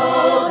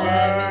below,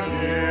 then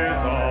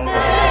is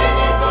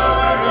our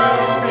earth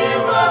and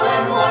below,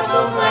 and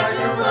mortals like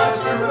to grass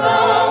to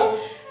grow,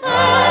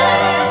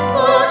 and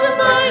mortals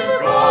like to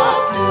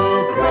grass to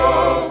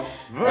grow.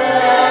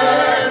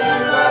 Then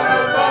is our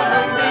earth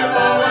and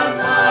below, and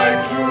like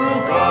to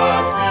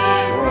gods we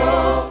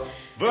grow.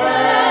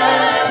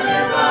 Then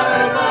is our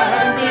earth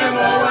and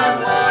below, and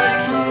like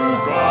to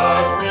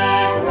gods we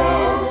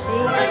grow.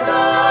 Like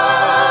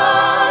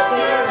gods,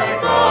 yeah, like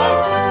gods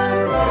to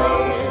grow.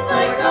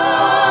 Like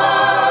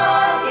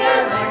gods,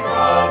 yeah, like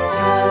gods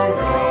to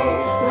grow.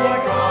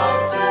 Like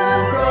gods to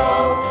grow.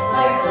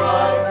 Like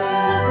gods to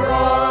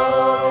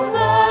grow.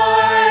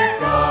 Like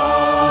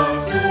gods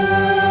to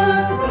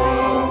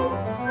grow.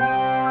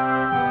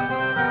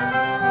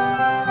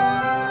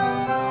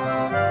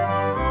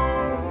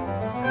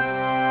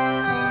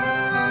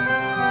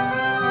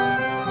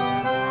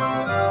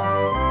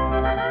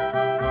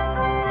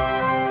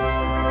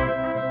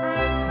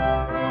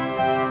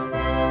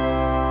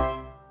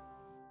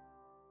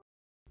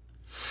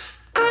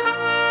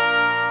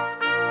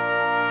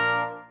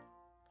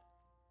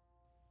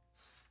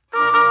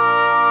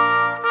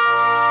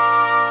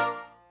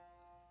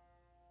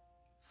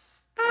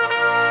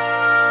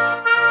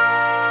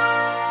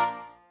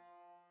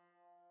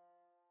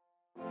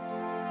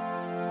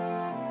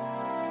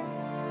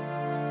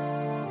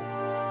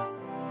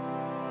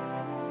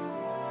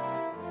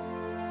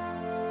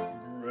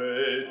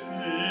 Great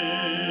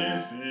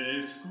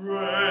Isis,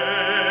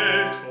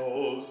 great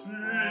Osiris,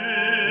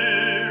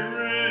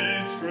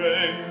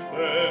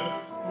 strengthen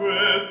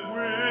with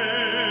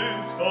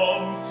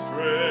wisdom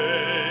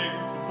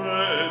strength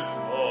this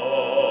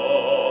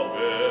love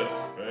is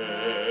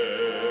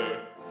fair.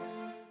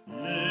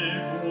 Ye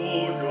who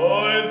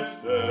guide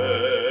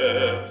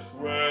steps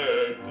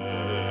where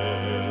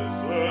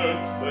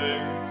deserts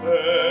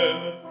lengthen,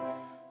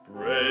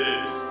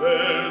 brace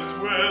theirs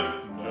with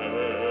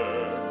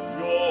nerve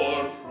your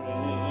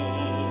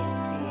proof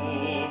to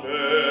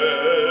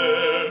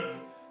bear.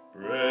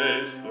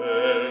 Brace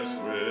theirs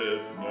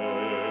with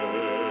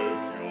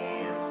nerve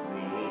your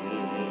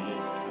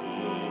proof to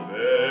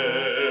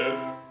bear.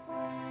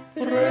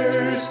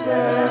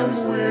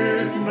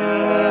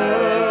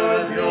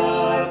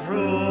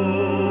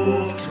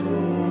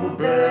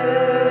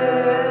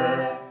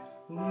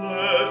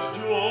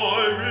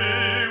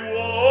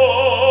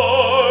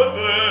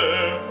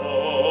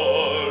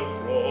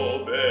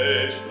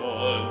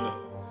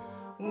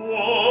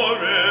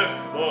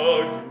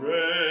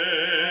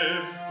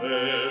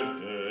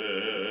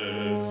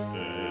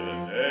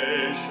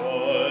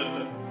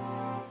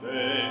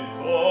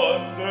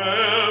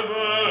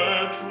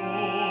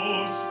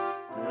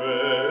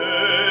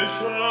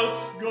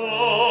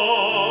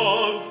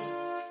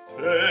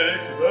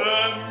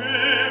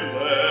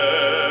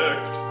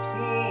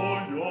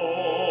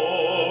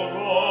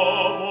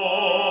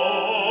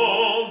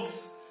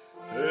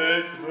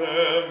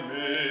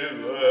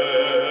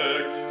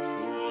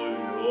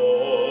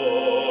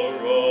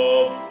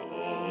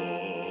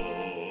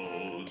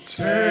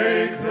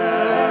 Take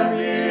them,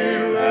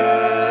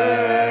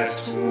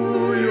 elect,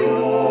 to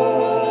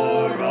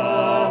your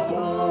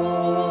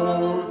abodes.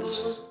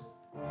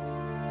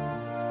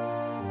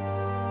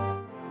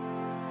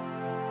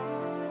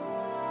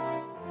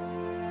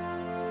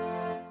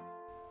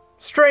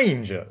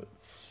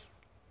 Strangers,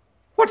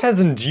 what has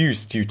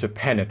induced you to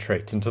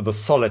penetrate into the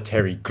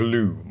solitary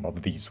gloom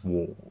of these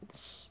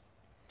walls?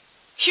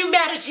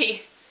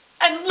 Humanity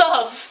and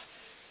love.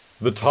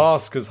 The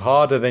task is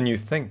harder than you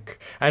think,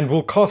 and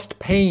will cost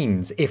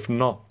pains, if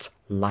not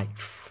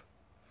life.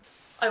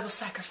 I will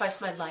sacrifice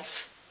my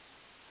life.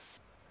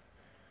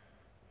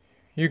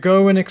 You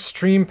go in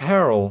extreme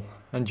peril,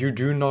 and you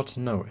do not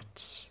know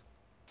it.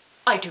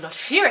 I do not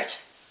fear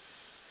it.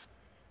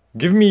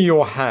 Give me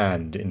your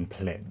hand in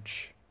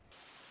pledge.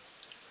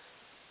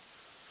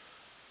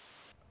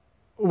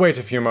 Wait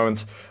a few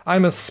moments. I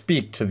must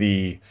speak to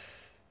the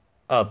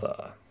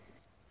other.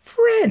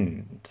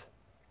 Friend,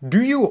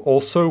 do you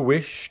also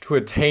wish to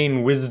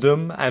attain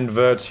wisdom and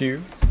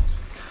virtue?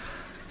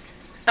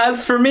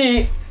 As for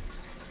me,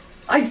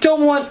 I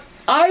don't want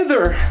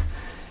either.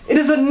 It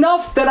is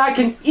enough that I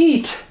can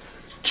eat,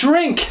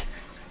 drink,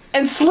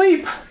 and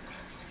sleep.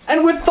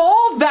 And with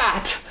all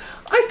that,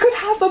 I could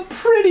have a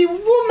pretty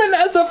woman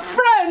as a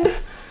friend.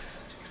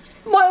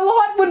 My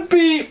lot would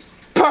be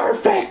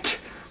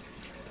perfect.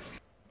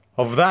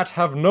 Of that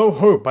have no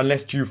hope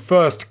unless you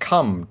first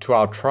come to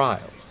our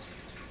trial.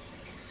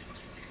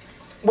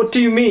 What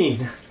do you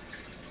mean?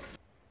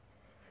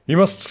 You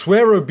must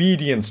swear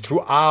obedience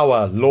to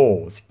our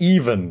laws,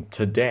 even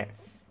to death.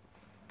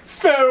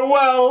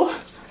 Farewell,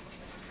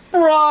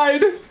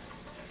 bride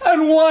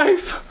and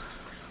wife.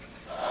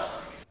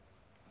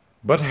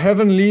 But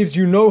heaven leaves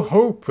you no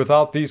hope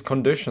without these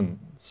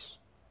conditions.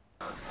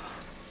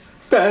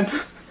 Then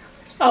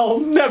I'll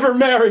never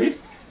marry.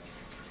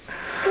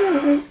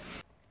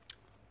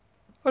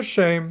 A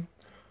shame,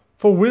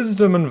 for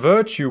wisdom and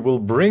virtue will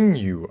bring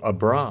you a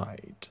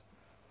bride.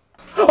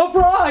 A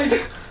bride!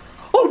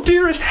 Oh,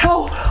 dearest,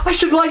 how I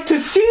should like to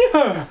see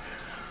her!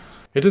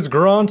 It is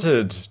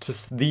granted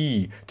to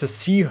thee to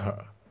see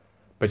her,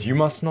 but you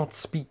must not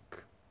speak.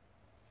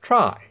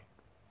 Try,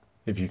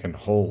 if you can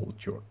hold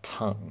your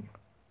tongue.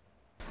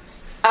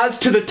 As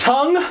to the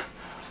tongue,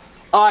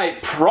 I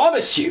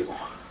promise you.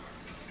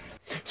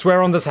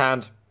 Swear on this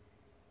hand.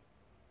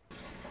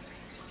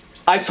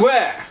 I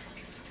swear.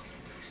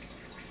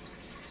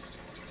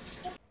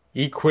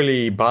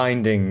 Equally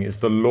binding is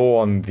the law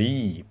on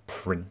thee,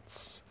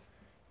 Prince.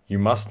 You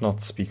must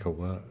not speak a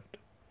word.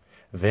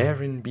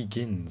 Therein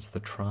begins the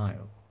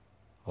trial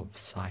of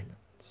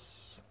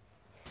silence.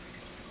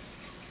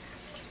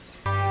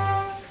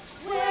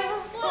 Where,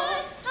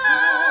 what,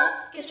 how?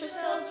 Get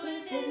yourselves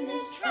within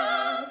this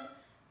trap.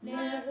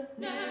 No,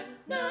 no,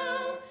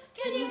 no.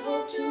 Can you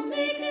hope to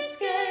make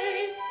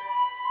escape?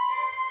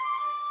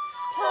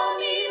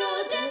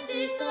 Tamino, death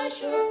is thy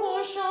sure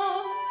portion.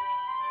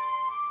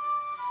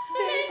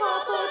 Hey,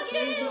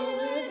 Papageno,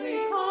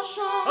 every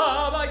caution.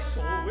 Ah, my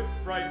soul with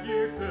fright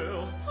ye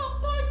fill.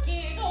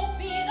 Papageno,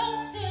 be thou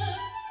still.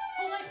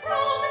 For thy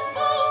promise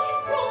vow is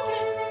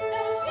broken. That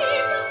with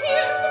people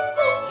hear the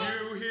spoken.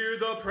 You hear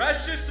the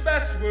precious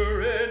mess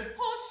we're in.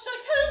 Hush, I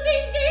tell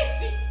thee, need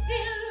be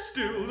still.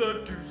 Still the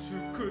deuce, who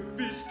could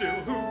be still?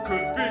 Who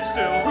could be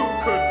still? Who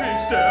could be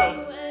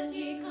still? And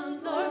he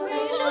comes our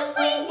gracious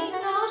Queen.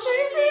 Now she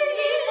sees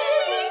he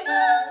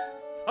exists.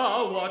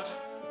 Ah, what?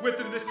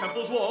 Within this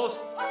temple's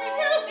walls? Hush, I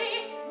tell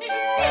thee, need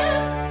be still.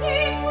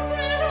 He would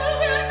rather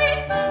hear me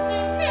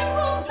something. Him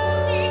whom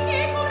duty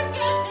he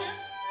forgetteth.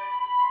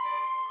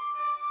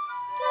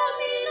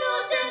 Tamino,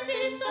 death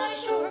is thy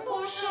sure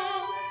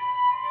portion.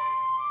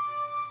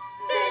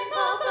 Then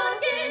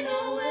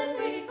Papageno,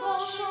 every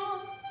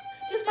caution.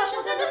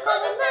 Dispassion and of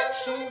common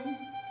mention.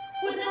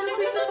 Would not to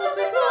presuppose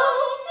it wrong.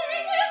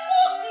 Say 'tis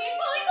lofty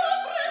by the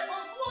breath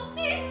of what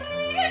these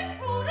three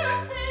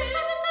intruders say.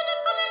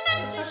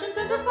 Dispassion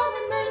and of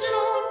common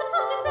mention.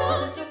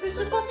 Would not to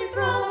presuppose it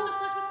wrong.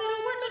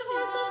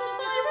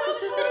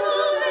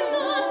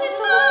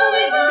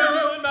 They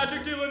deal in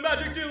magic, deal in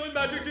magic, deal in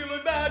magic, deal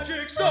in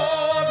magic, so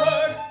I've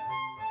heard.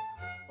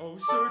 Oh,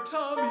 Sir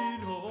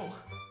Tamino,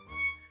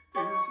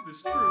 is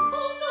this true?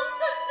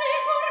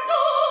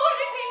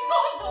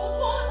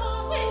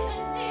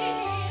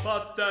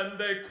 But then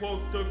they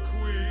quote the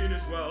Queen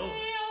as well.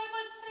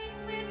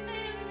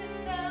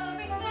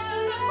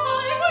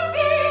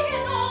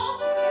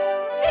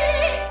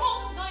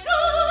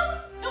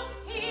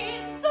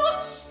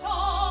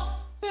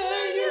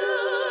 Fair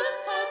youth,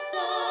 hast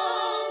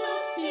thou no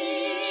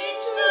speech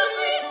to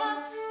greet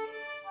us?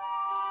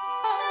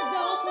 And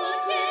help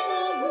us if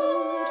the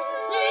rude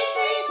ye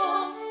treat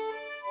us.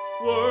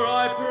 Were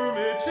I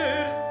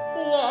permitted,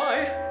 why?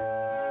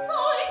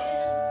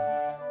 Silence,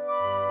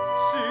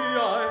 See,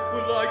 I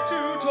would like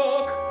to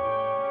talk.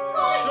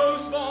 So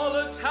silence. small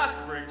a task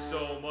brings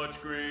so much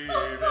grief.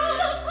 So small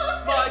a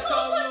task My brings so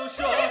tongue much will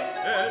show grief.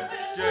 and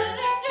danger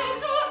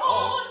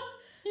on.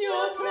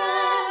 Your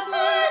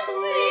presence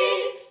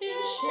we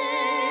in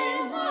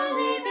shame are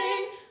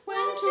leaving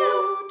when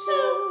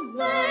too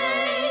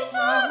late.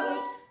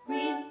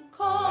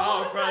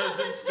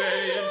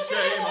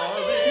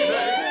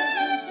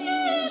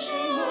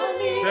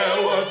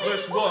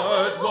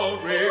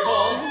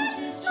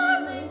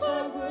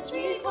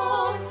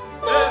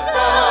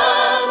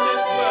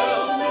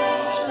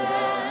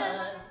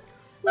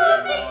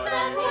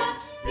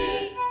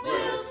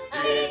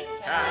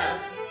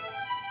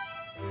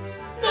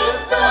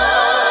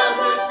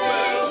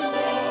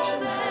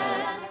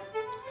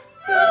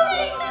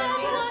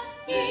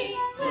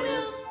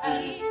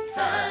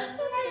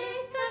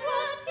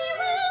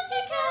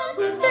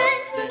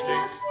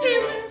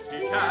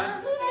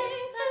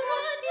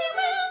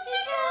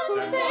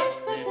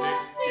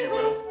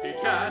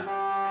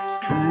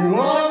 You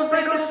once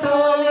make a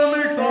solemn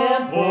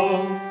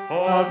example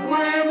of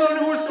women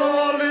who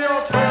sully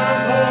your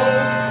temple.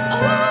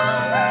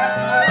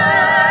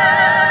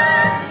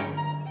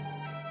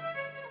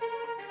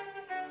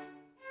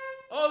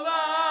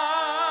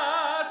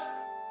 Alas!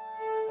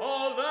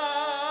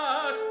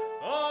 Alas!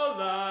 Alas!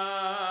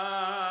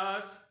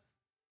 Alas!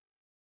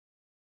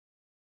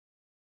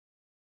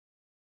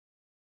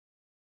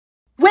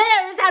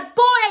 Where is that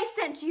boy I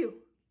sent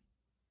you?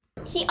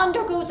 He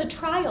undergoes a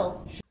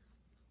trial.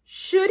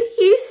 Should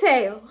he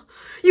fail,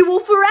 you will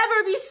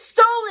forever be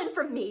stolen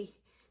from me.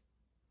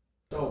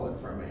 Stolen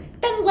from me.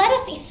 Then let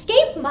us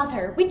escape,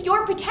 Mother. With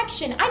your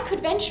protection, I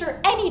could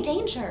venture any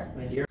danger.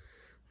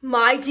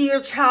 My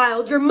dear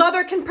child, your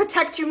mother can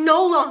protect you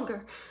no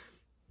longer.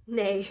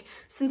 Nay,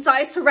 since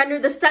I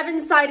surrendered the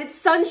seven-sided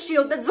sun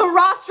shield that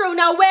Sarastro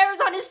now wears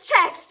on his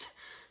chest.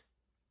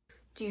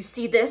 Do you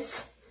see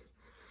this?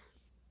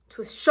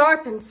 'Twas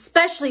sharpened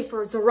specially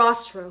for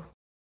Sarastro.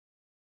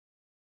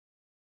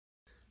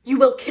 You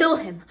will kill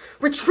him,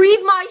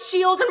 retrieve my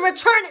shield, and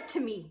return it to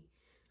me.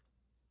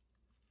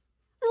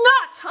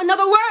 Not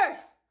another word!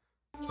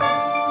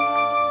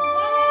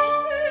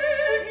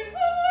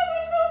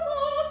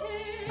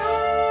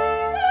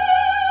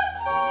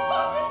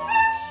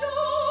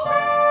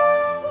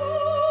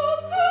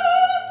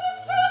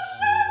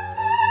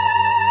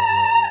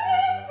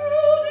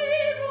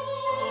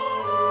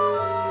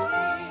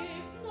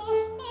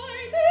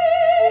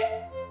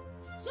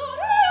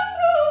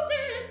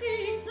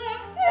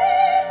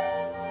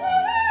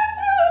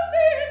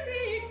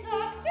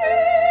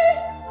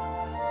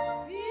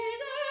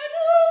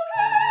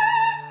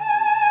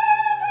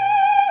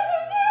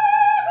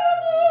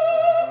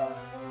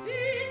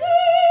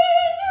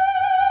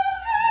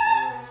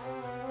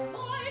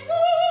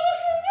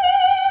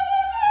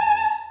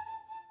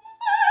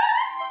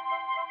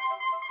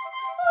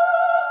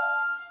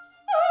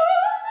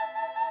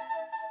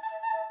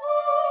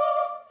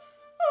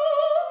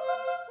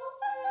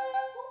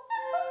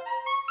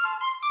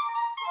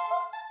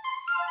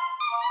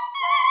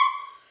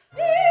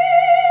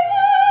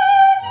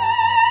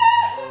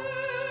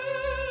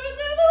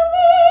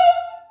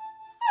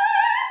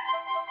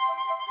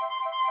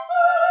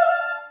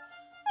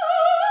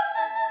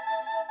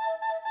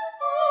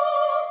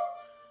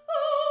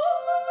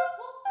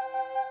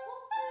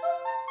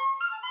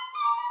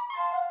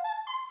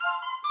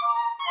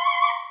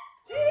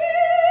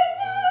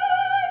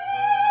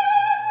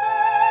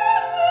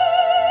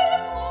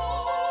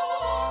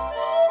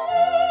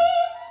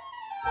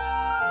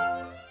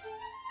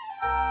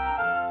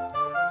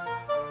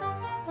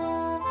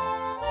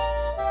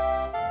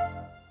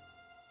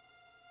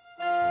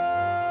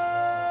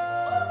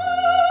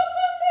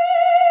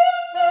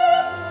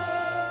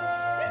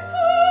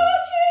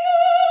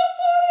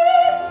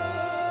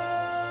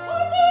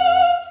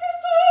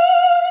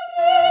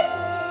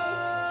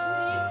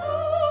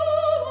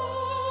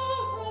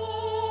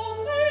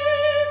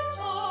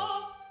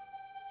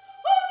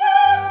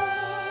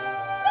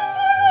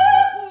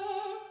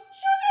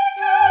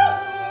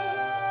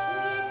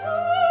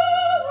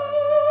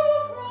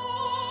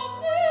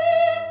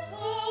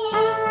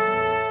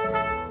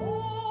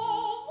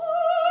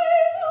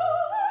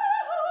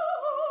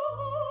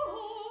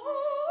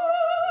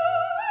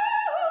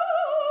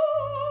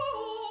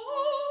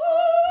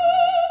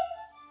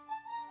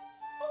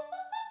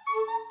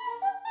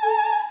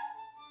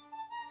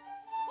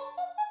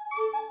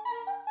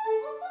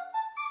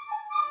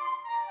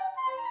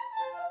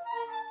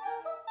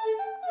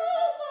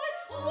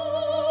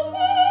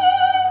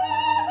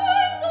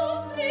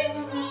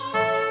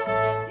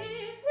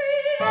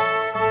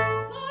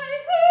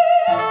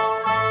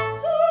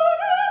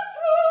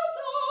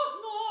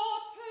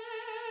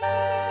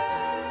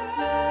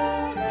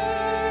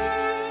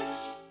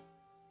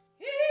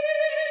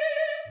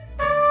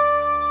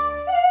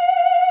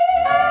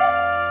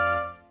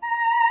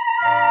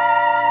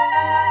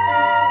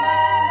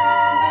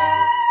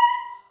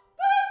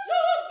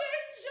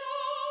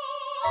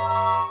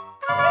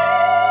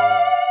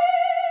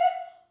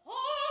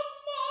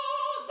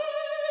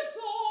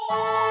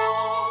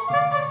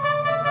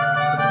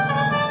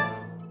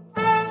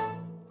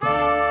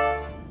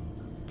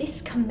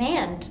 This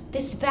command,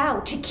 this vow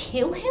to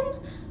kill him?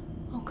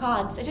 Oh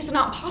gods, it is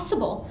not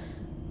possible.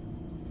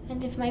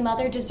 And if my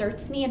mother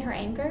deserts me in her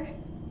anger,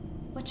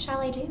 what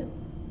shall I do?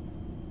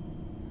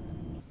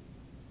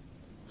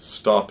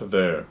 Stop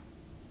there.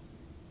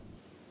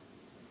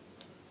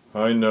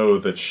 I know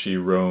that she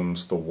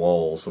roams the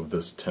walls of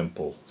this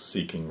temple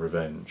seeking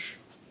revenge.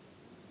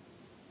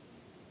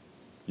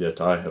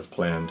 Yet I have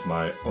planned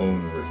my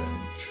own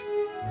revenge.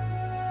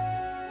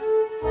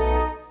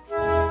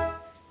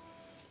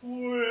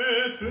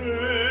 Within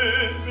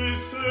the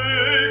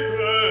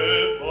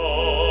sacred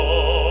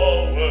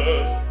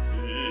bowers,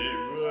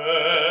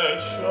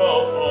 revenge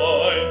shall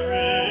find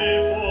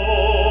repose.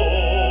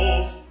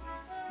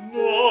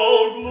 No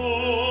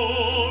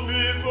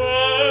gloomy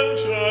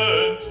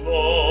vengeance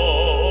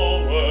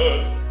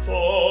lowers,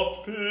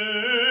 soft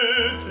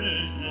pity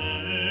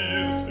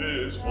heals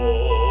his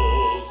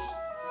woes.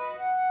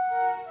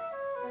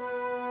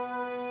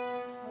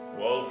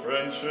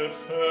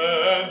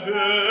 and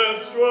his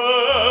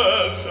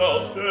strength shall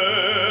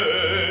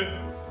stay,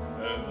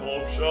 and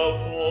hope shall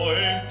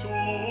point to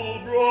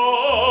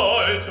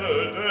brighter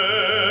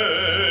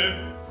day,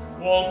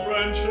 while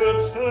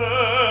friendship's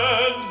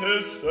hand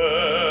his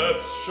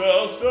steps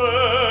shall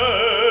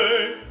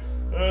stay,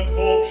 and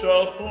hope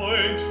shall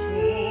point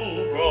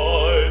to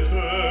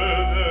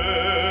brighter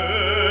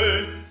day,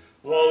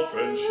 while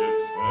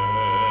friendship's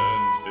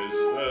hand his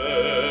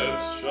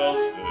steps shall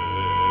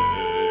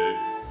stay,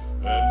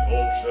 and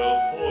hope shall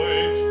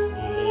point to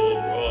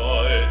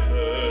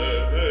brighter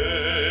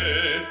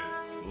day,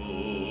 to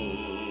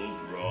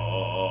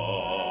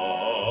brighter,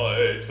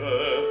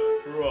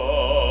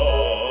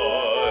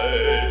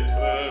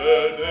 brighter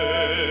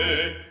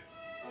day.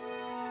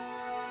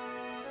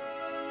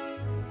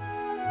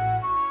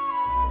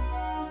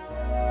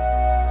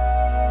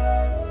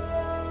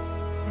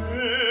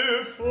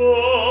 If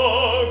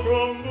far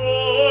from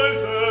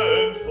noise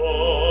and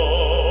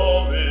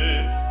folly,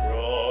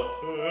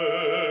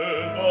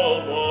 fraternal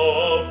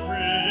love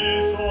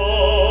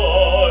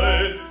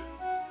resides,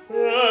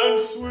 and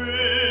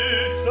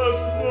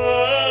sweetest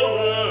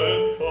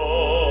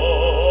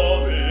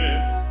melancholy,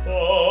 a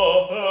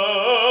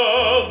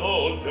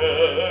hallowed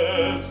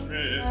guest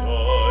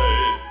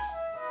resides.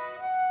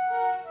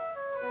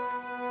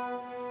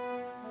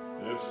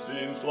 If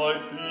scenes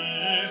like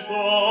these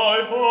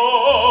thy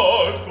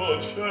heart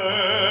could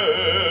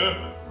share,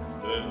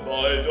 then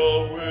might a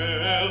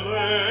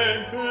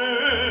willing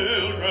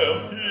pilgrim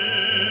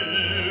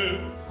hear.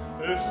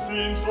 If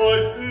scenes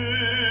like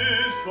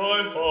these thy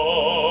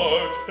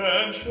heart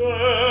can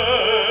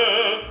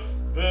share,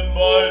 then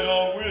might a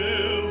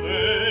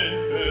willing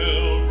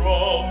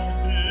pilgrim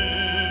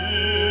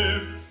hear.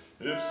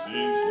 If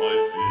scenes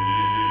like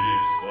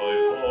these thy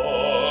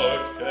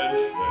heart can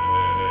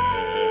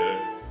share,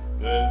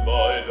 then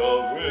might a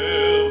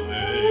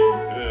willing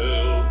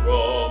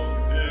pilgrim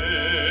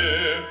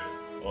hear.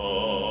 A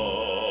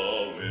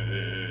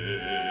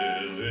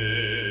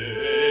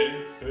willing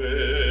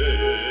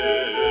pilgrim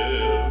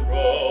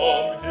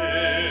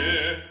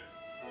hear.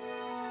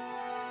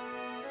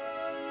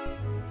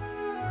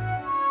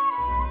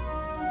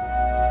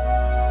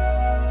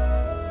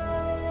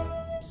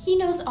 He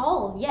knows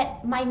all,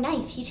 yet my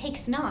knife he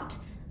takes not.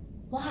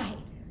 Why?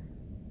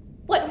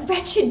 What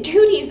wretched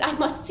duties I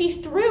must see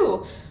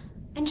through!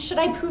 And should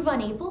I prove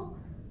unable?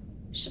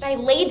 Should I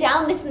lay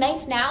down this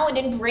knife now and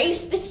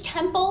embrace this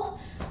temple?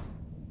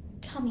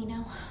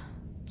 Tamino,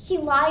 he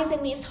lies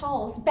in these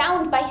halls,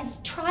 bound by his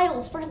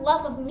trials for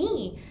love of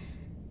me.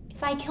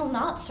 If I kill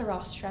not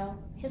Sarastro,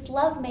 his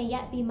love may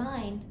yet be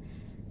mine.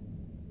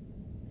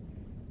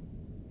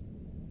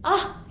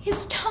 Ah,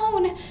 his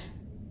tone!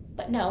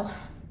 But no,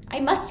 I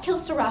must kill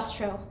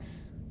Sarastro.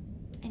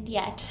 And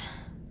yet...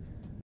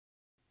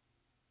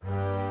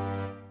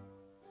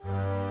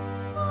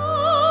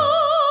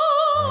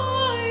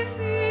 I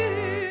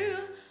feel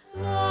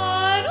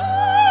that all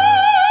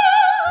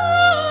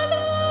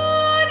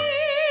that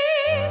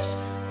is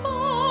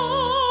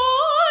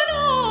born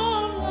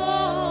of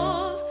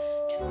love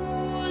to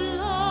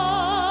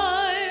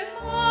life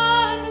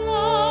and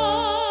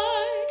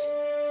light,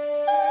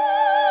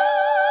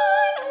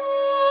 born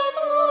of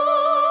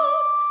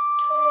love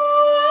to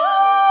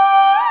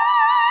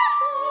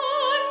life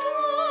and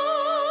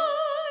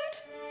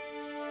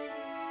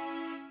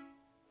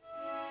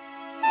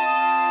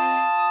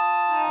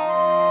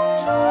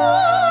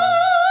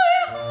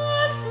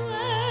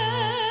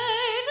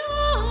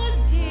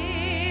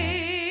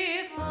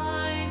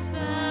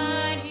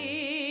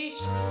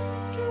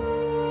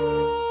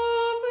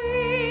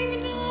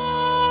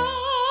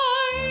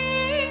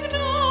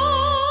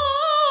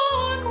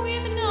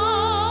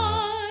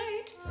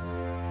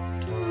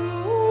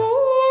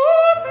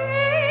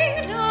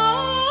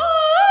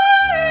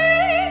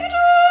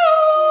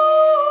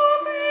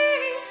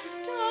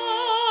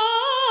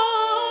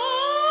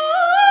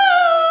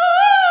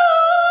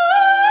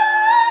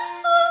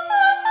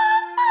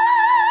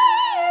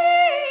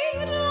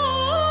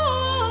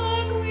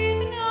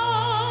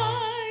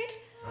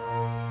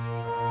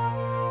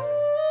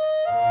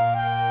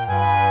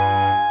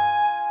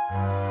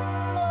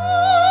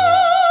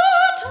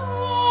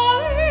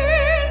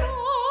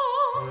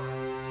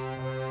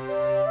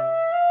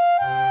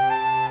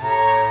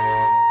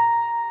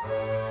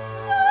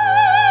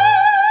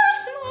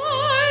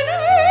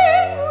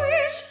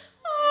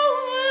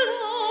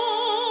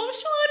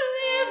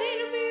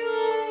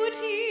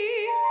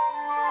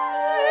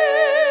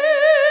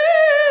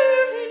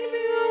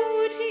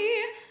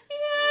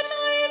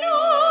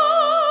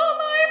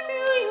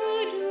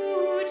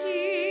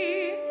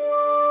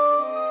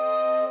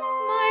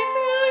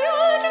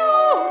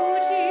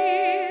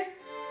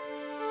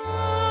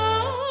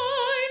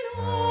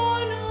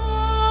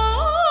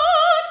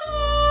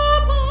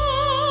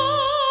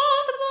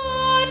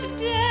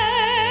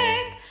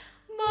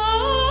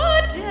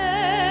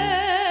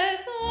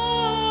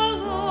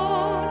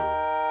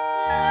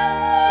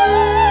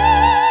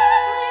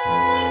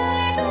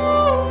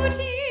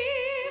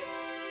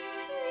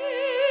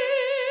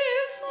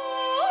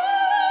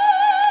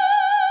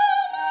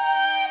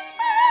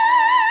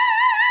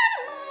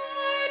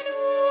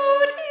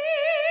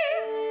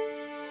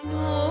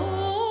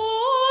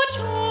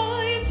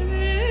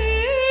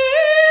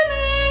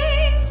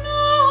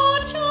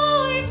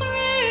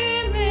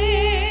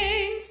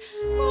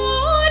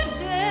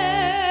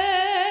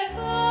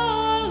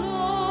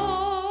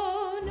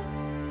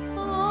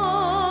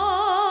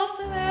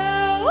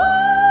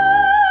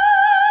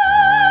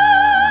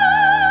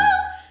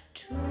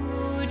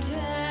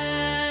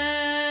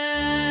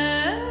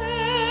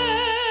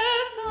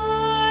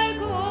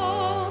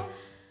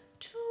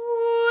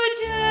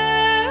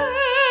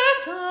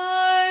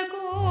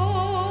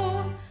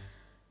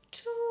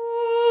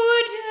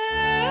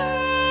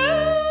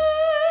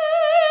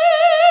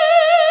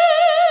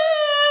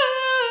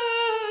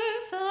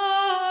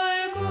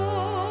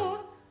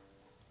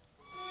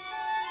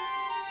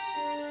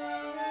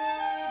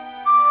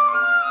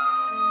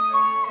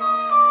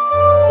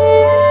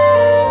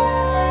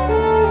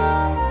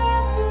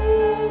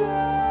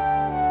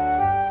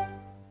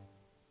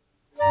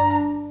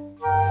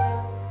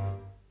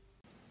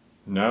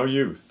Now,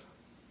 youth,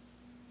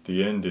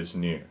 the end is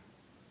near.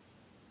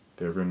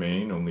 There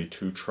remain only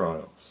 2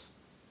 trials.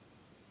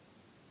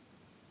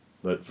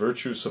 Let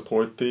virtue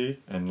support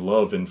thee, and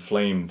love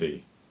inflame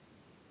thee.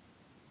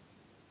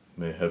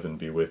 May heaven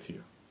be with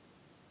you.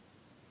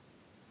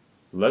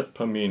 Let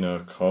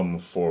Pamina come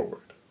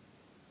forward.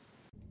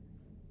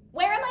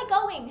 Where am I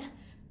going?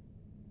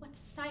 What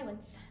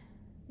silence?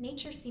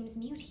 Nature seems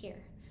mute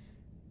here.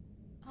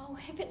 Oh,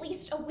 if at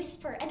least a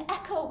whisper, an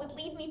echo would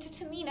lead me to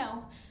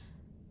Tamino.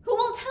 Who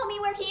will tell me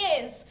where he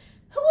is?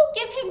 Who will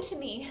give him to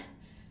me?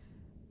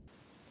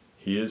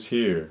 He is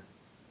here,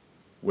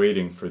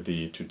 waiting for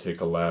thee to take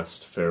a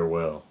last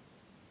farewell.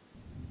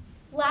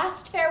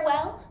 Last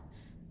farewell?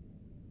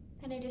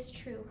 Then it is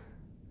true.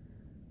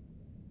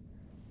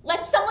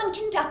 Let someone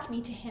conduct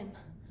me to him.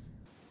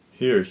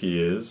 Here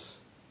he is,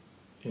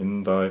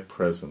 in thy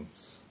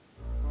presence.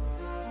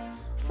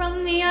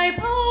 From thee I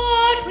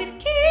part with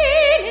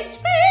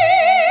keenest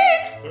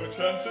pain.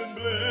 Perchance in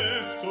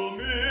bliss to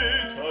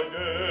meet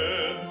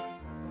again.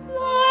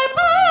 Thy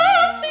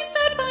paths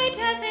beset by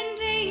death and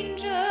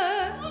danger.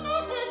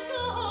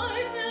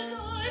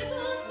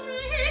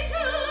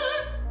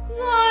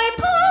 Thy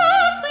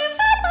paths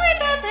beset by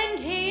death and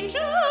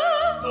danger.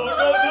 The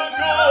gods and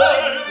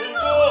guide will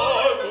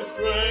guide the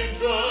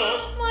stranger.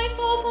 My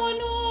soul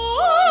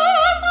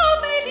foreknows the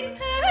fate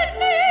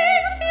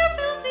impending. Fear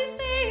fills this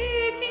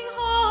aching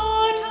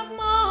heart of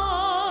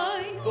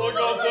mine. The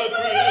gods that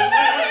predict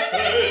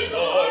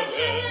thy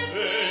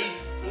ending,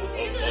 to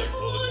help thy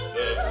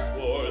footsteps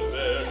for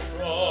their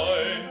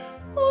shrine.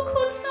 Who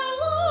couldst thou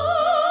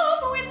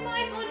love with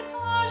my fond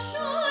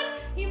passion?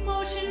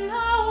 Emotion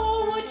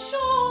now would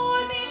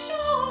sure be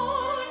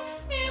shown.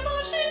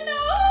 Emotion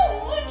now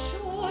would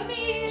sure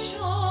be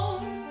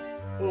shown.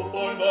 Who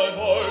for thy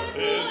heart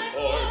his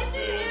heart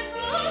did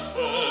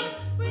fashion,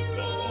 with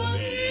love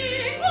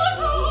unequal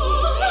to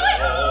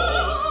thine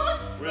own,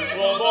 with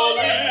love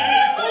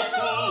unequal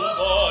to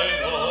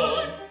thine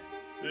own.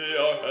 The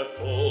hour hath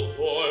called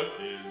for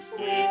his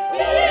Bitter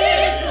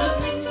departing.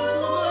 pangs was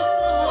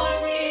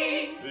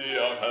parting. The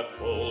hour hath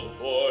called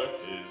for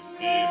his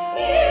Bitter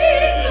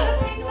departing.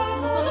 pangs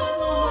was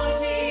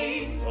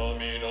parting.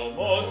 Tamino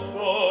must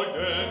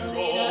again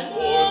go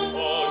forth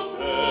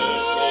again.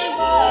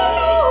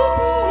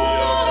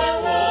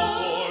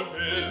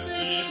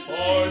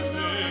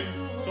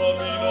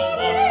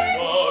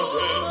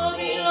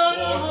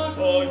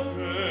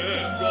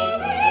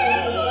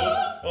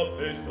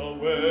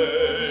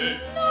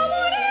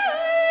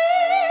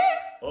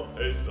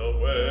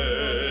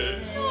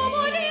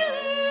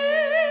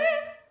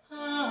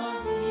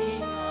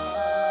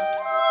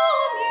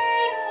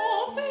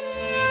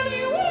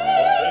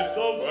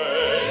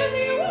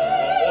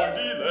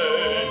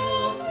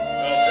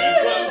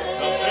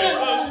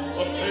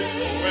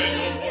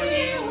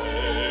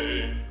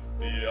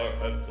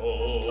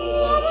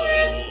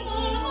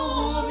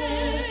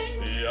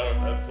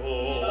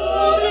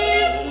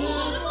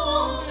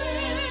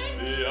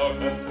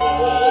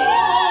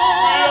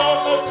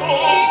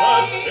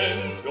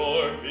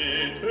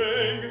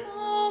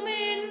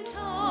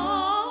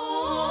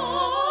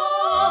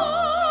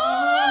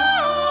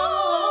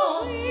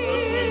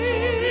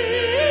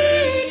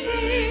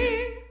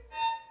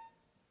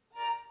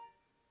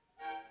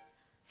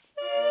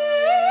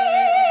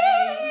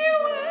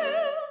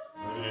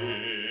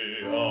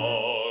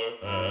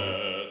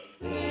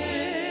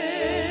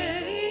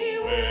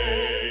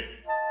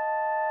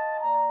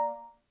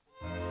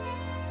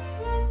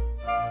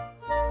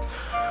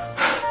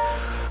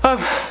 I'm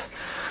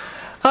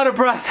out of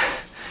breath.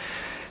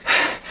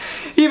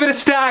 Even a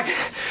stag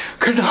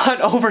could not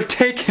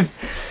overtake him.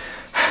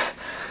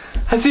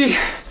 Has he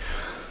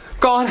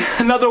gone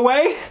another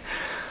way?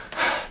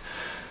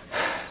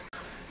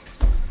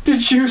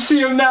 Did you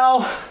see him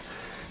now?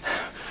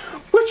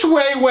 Which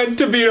way went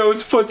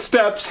Tamino's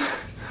footsteps?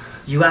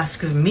 You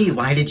ask of me,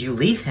 why did you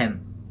leave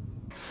him?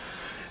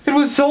 It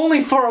was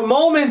only for a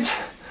moment.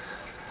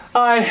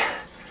 I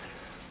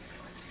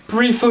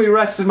briefly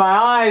rested my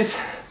eyes.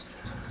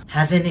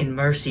 Heaven in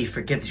mercy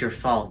forgives your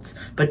faults,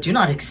 but do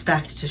not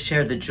expect to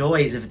share the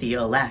joys of the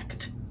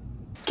elect.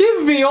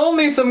 Give me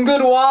only some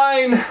good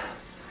wine.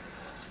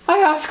 I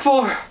ask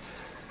for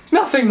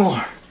nothing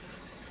more.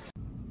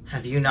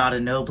 Have you not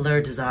a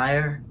nobler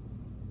desire?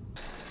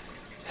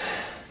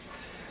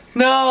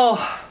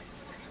 No,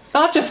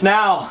 not just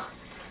now.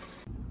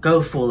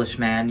 Go, foolish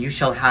man, you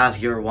shall have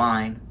your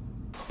wine.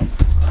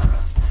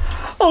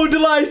 Oh,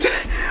 delight!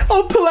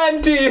 Oh,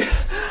 plenty!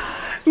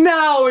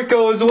 Now it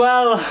goes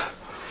well.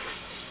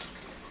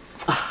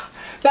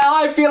 Now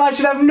I feel I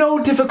should have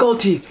no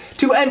difficulty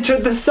to enter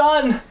the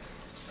sun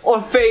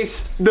or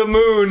face the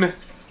moon.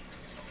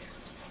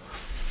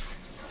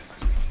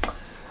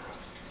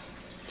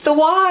 The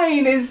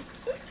wine is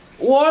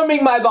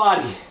warming my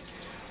body.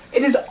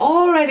 It is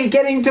already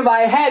getting to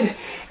my head.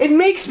 It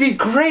makes me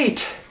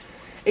great.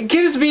 It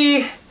gives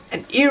me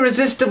an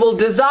irresistible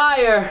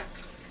desire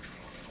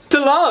to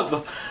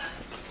love.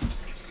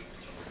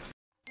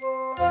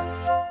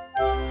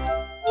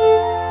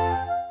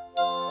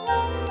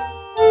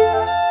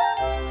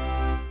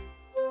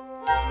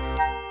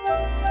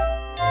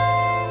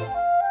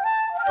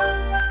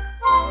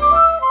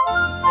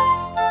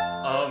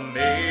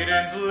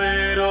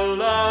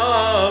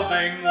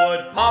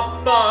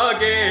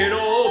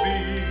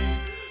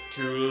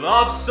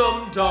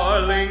 Lovesome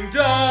darling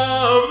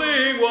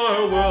doveling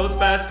were world's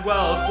best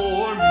wealth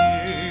for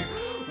me.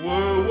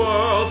 Were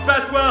world's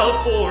best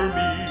wealth for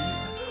me.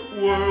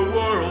 Were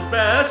world's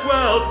best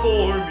wealth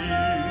for me.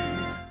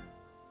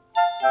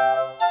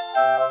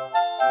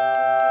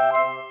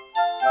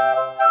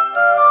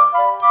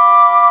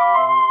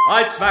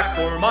 I'd smack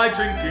for my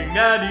drinking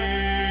and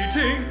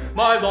eating,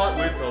 my lot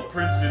with the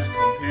princes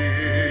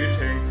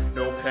competing.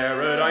 No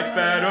paradise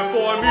better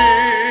for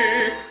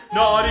me,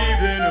 not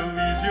even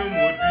Elysium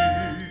would be.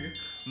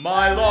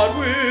 My lot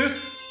with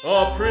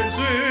a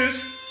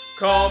princes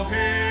competing.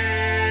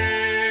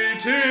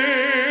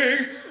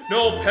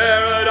 No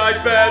paradise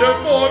better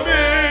for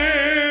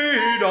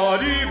me,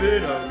 not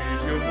even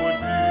Elysium would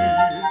be.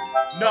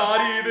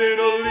 Not even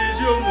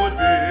Elysium would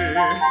be.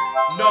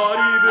 Not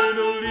even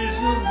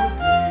Elysium would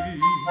be.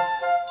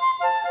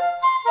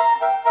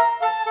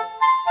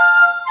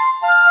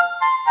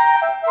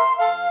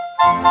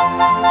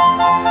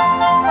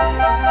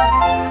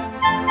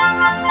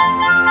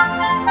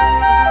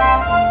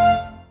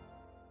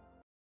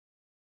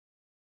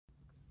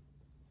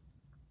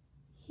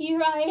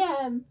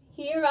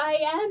 Here I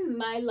am,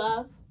 my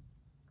love.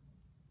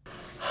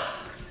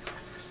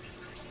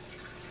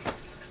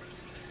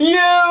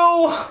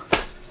 You!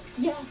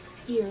 Yes,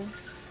 dear.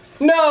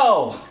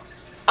 No!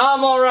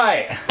 I'm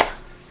alright.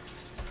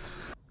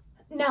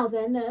 Now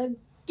then,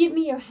 give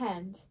me your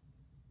hand.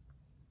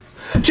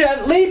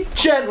 Gently,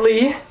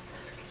 gently.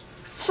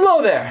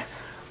 Slow there.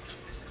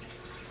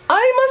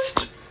 I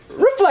must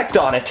reflect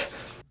on it.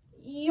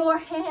 Your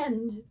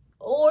hand,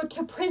 or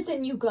to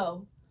prison you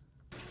go.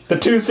 The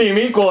two seem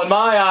equal in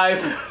my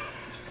eyes.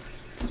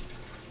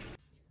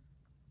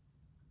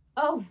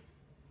 Oh.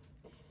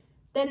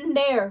 Then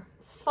there,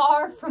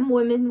 far from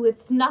women,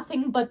 with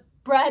nothing but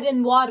bread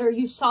and water,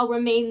 you shall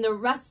remain the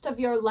rest of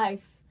your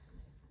life.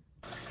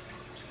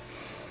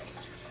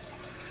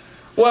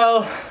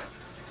 Well,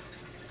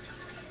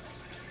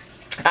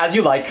 as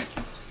you like.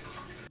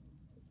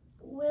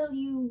 Will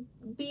you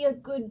be a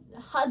good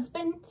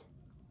husband?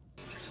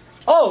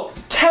 Oh,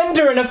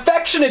 tender and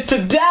affectionate to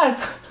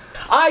death!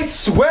 I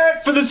swear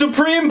it for the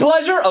supreme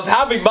pleasure of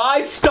having my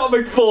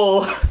stomach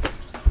full.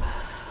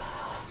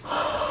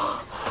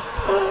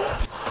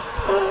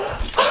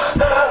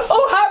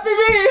 Oh, happy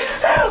me!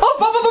 Oh,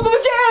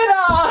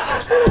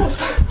 Papagena!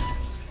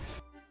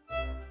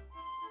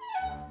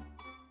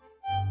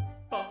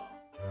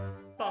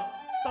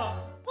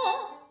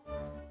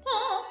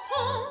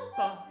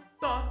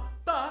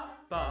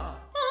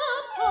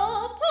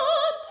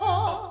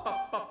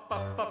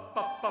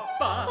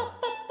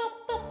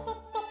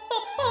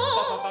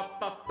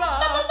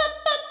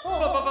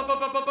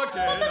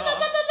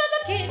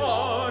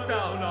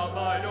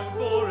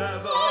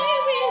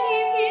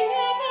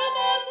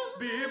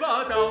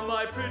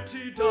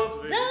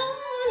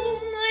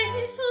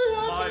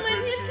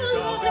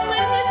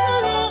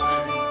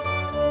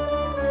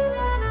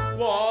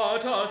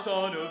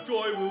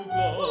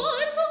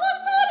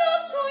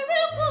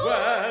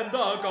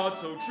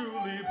 So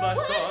truly bless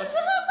us.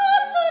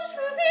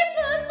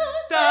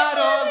 That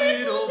our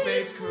little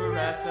babes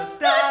caress us.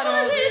 That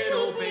our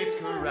little babes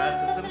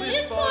caress us. And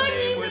lisp our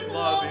name with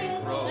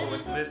loving crow.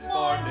 And lisp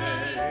our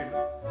name.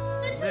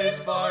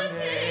 Lisp our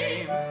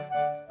name.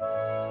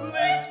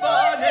 Lisp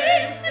our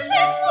name. And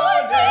lisp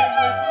our name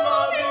with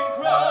loving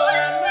crow.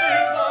 And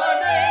lisp our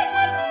name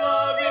with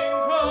loving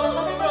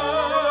crow.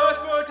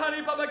 First for a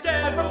tiny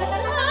Papageno.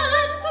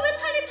 And for a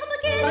tiny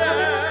Papageno.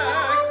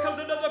 Next comes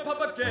another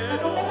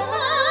Papageno.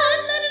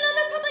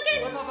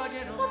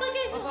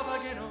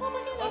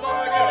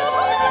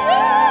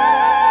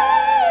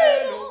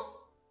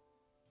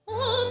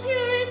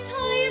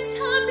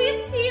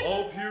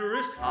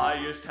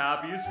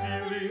 Happiest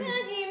feeling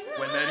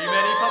when many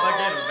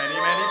Papagenos, many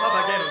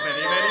Papagenos,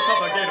 many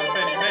Papagenos,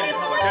 many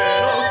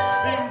Papagenos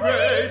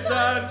embrace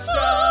and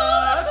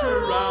stature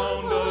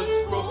round us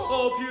grow.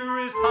 Oh,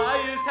 purest,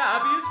 highest,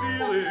 happiest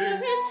feeling.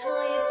 Purest,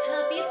 highest,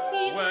 happiest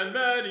feeling when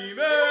many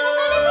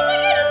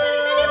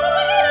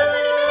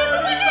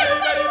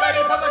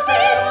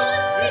Papagenos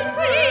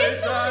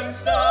embrace and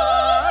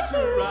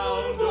stature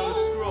round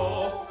us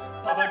grow.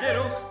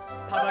 Papagenos,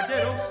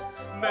 Papagenos.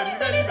 Many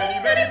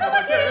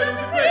Papagenos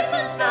embrace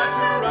and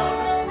stature round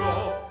us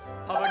grow.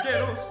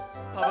 Papagenos,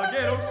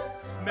 Papagenos.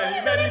 Many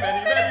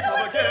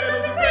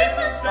Papagenos embrace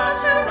and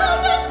stature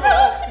round us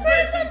grow.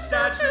 Embrace and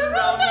stature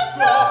round us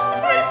grow.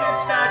 Embrace and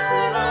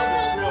stature round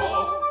us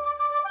grow.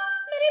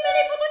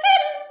 Many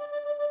Papagenos.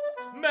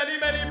 Many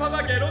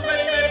Papagenos.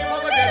 Many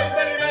Papagenos.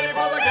 Many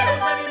Papagenos.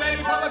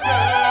 Many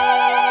Papagenos.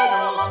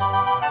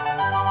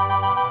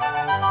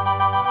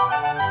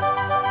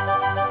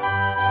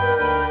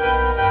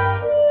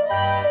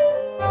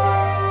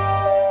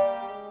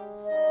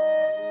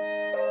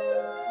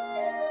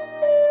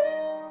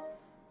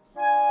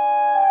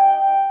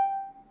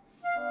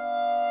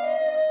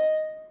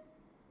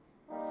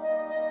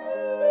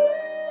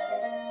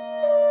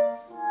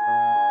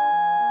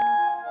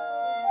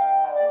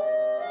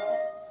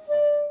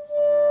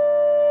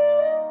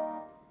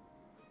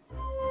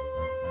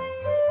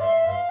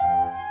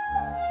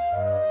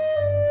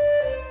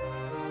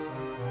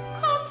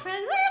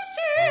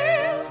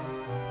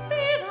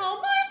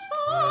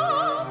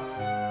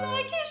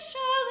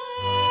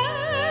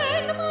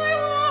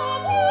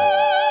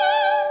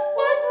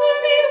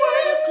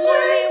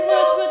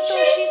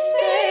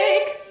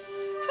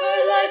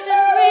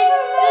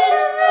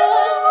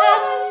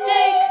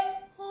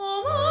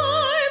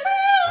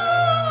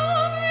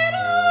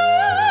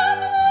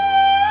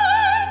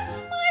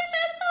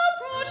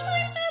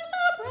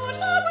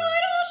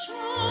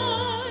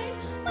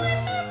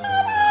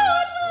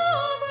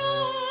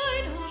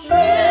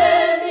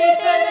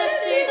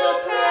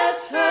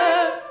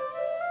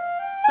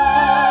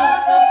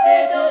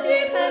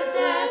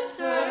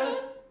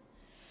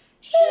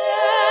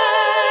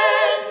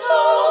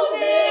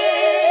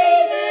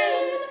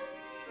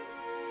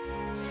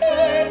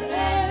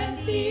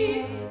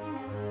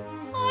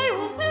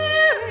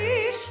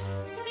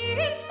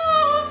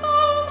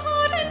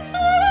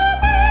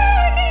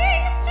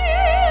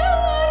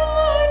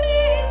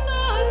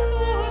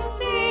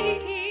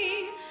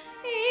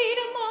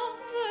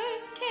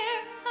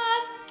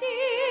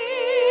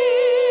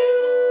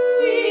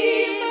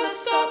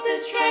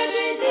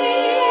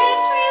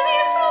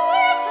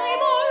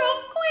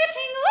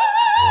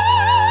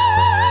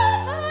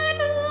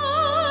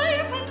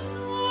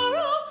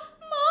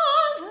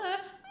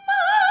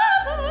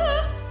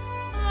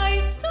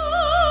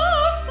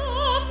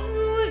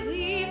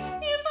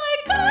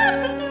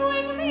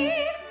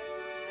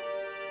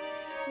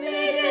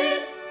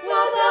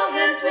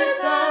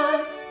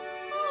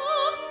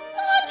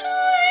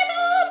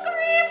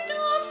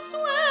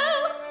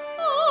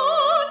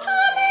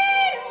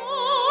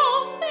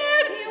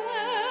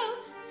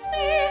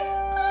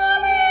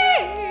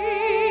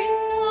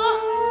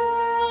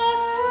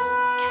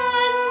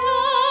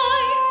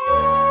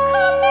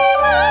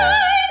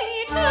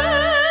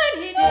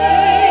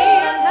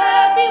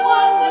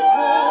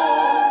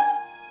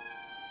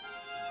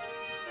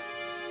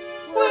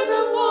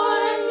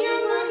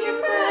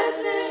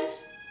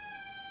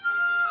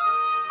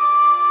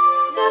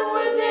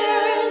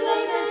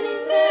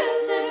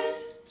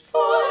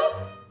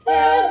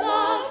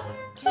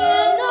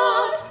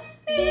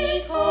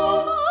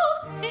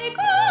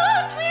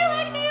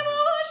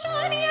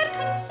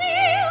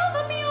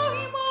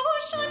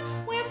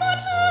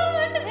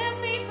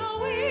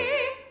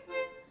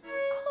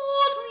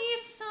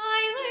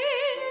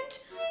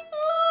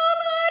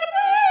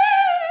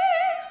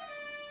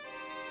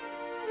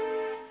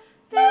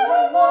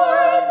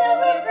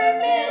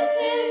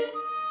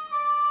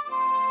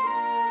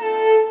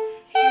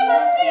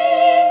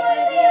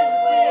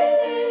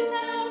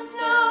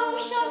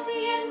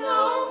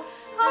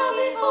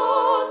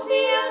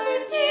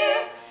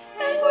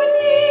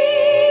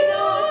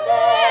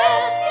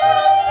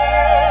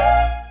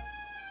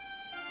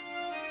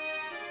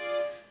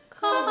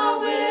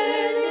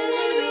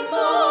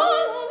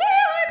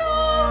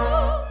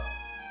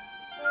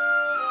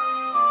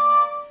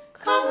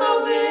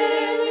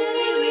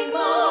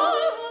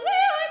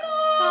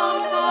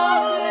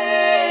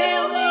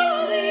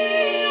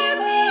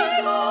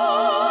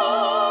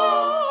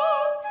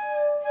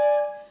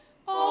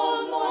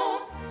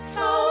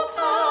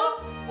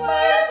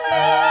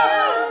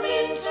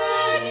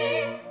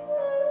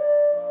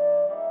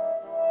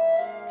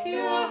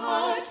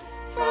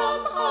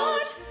 from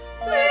heart,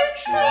 with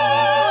true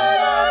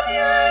love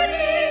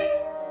yearning.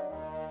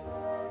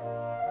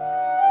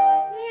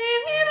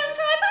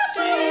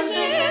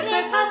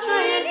 Their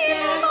pastor's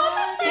care,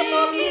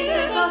 specialty,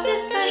 their God's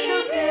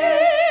especial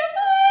care.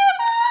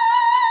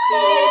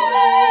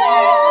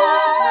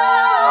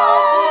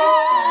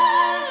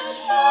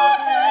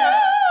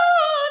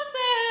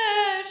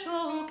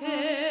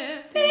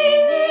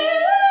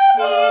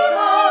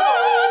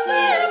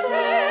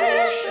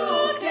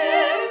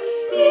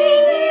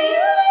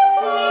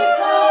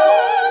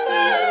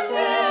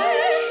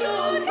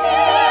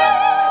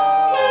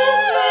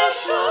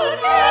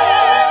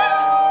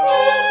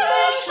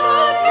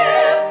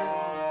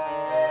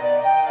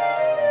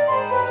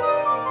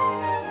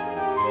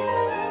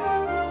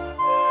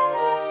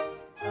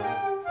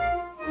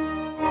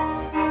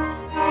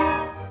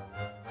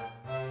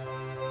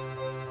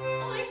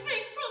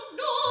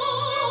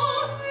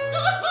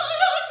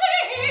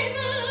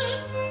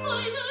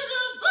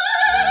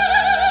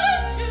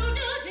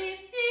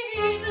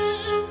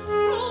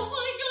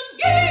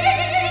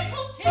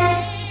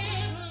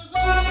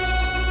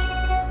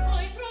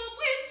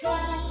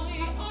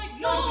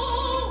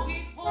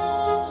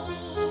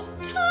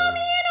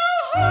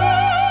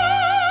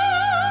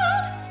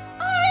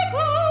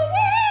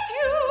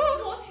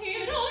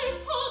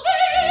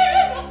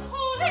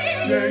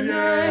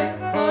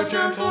 A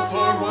gentle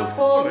torn was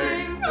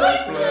falling,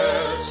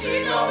 breathless,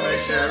 she now may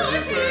share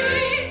his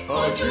fate.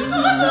 Adieu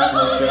to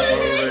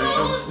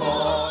separation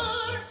smart.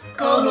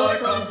 Come like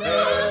come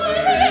death,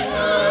 they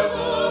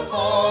never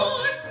part.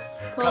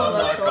 Come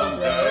like come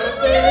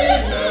death,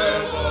 they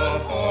never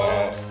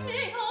part.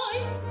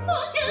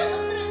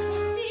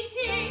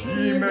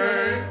 Ye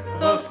may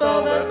the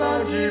spell that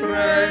bound ye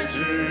break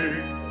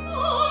ye.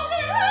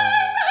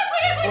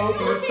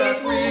 Hopeless that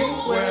we,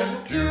 when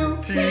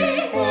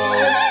duty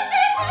calls,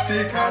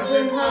 seek hand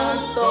in hand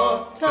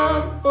the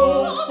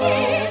temple's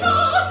halls.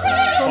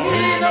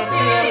 Pamina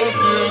fearless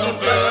in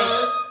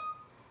death,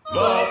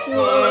 thus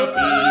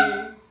worthy,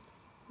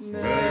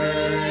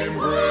 may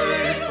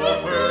embrace the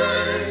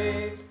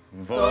faith.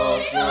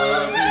 Thus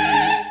worthy,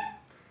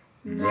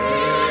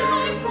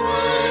 may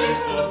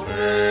embrace the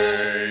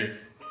faith.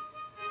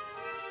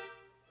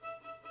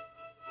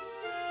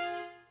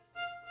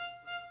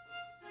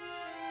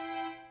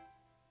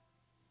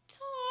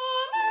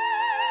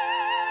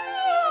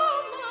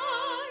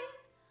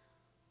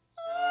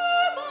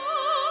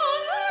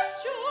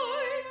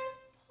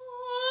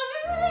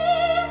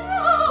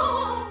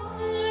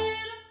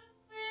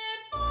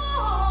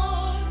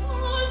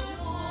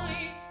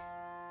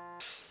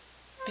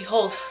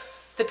 Behold,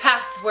 the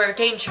path where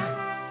danger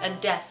and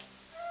death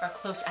are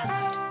close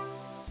allied.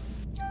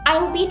 I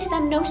will be to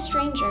them no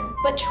stranger,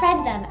 but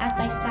tread them at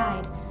thy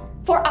side.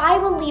 For I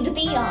will lead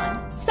thee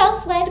on,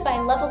 self-led by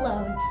love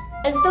alone,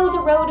 as though the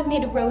road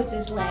amid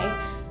roses lay.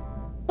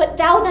 But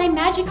thou thy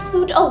magic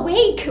flute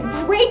awake,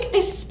 break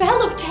this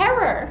spell of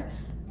terror.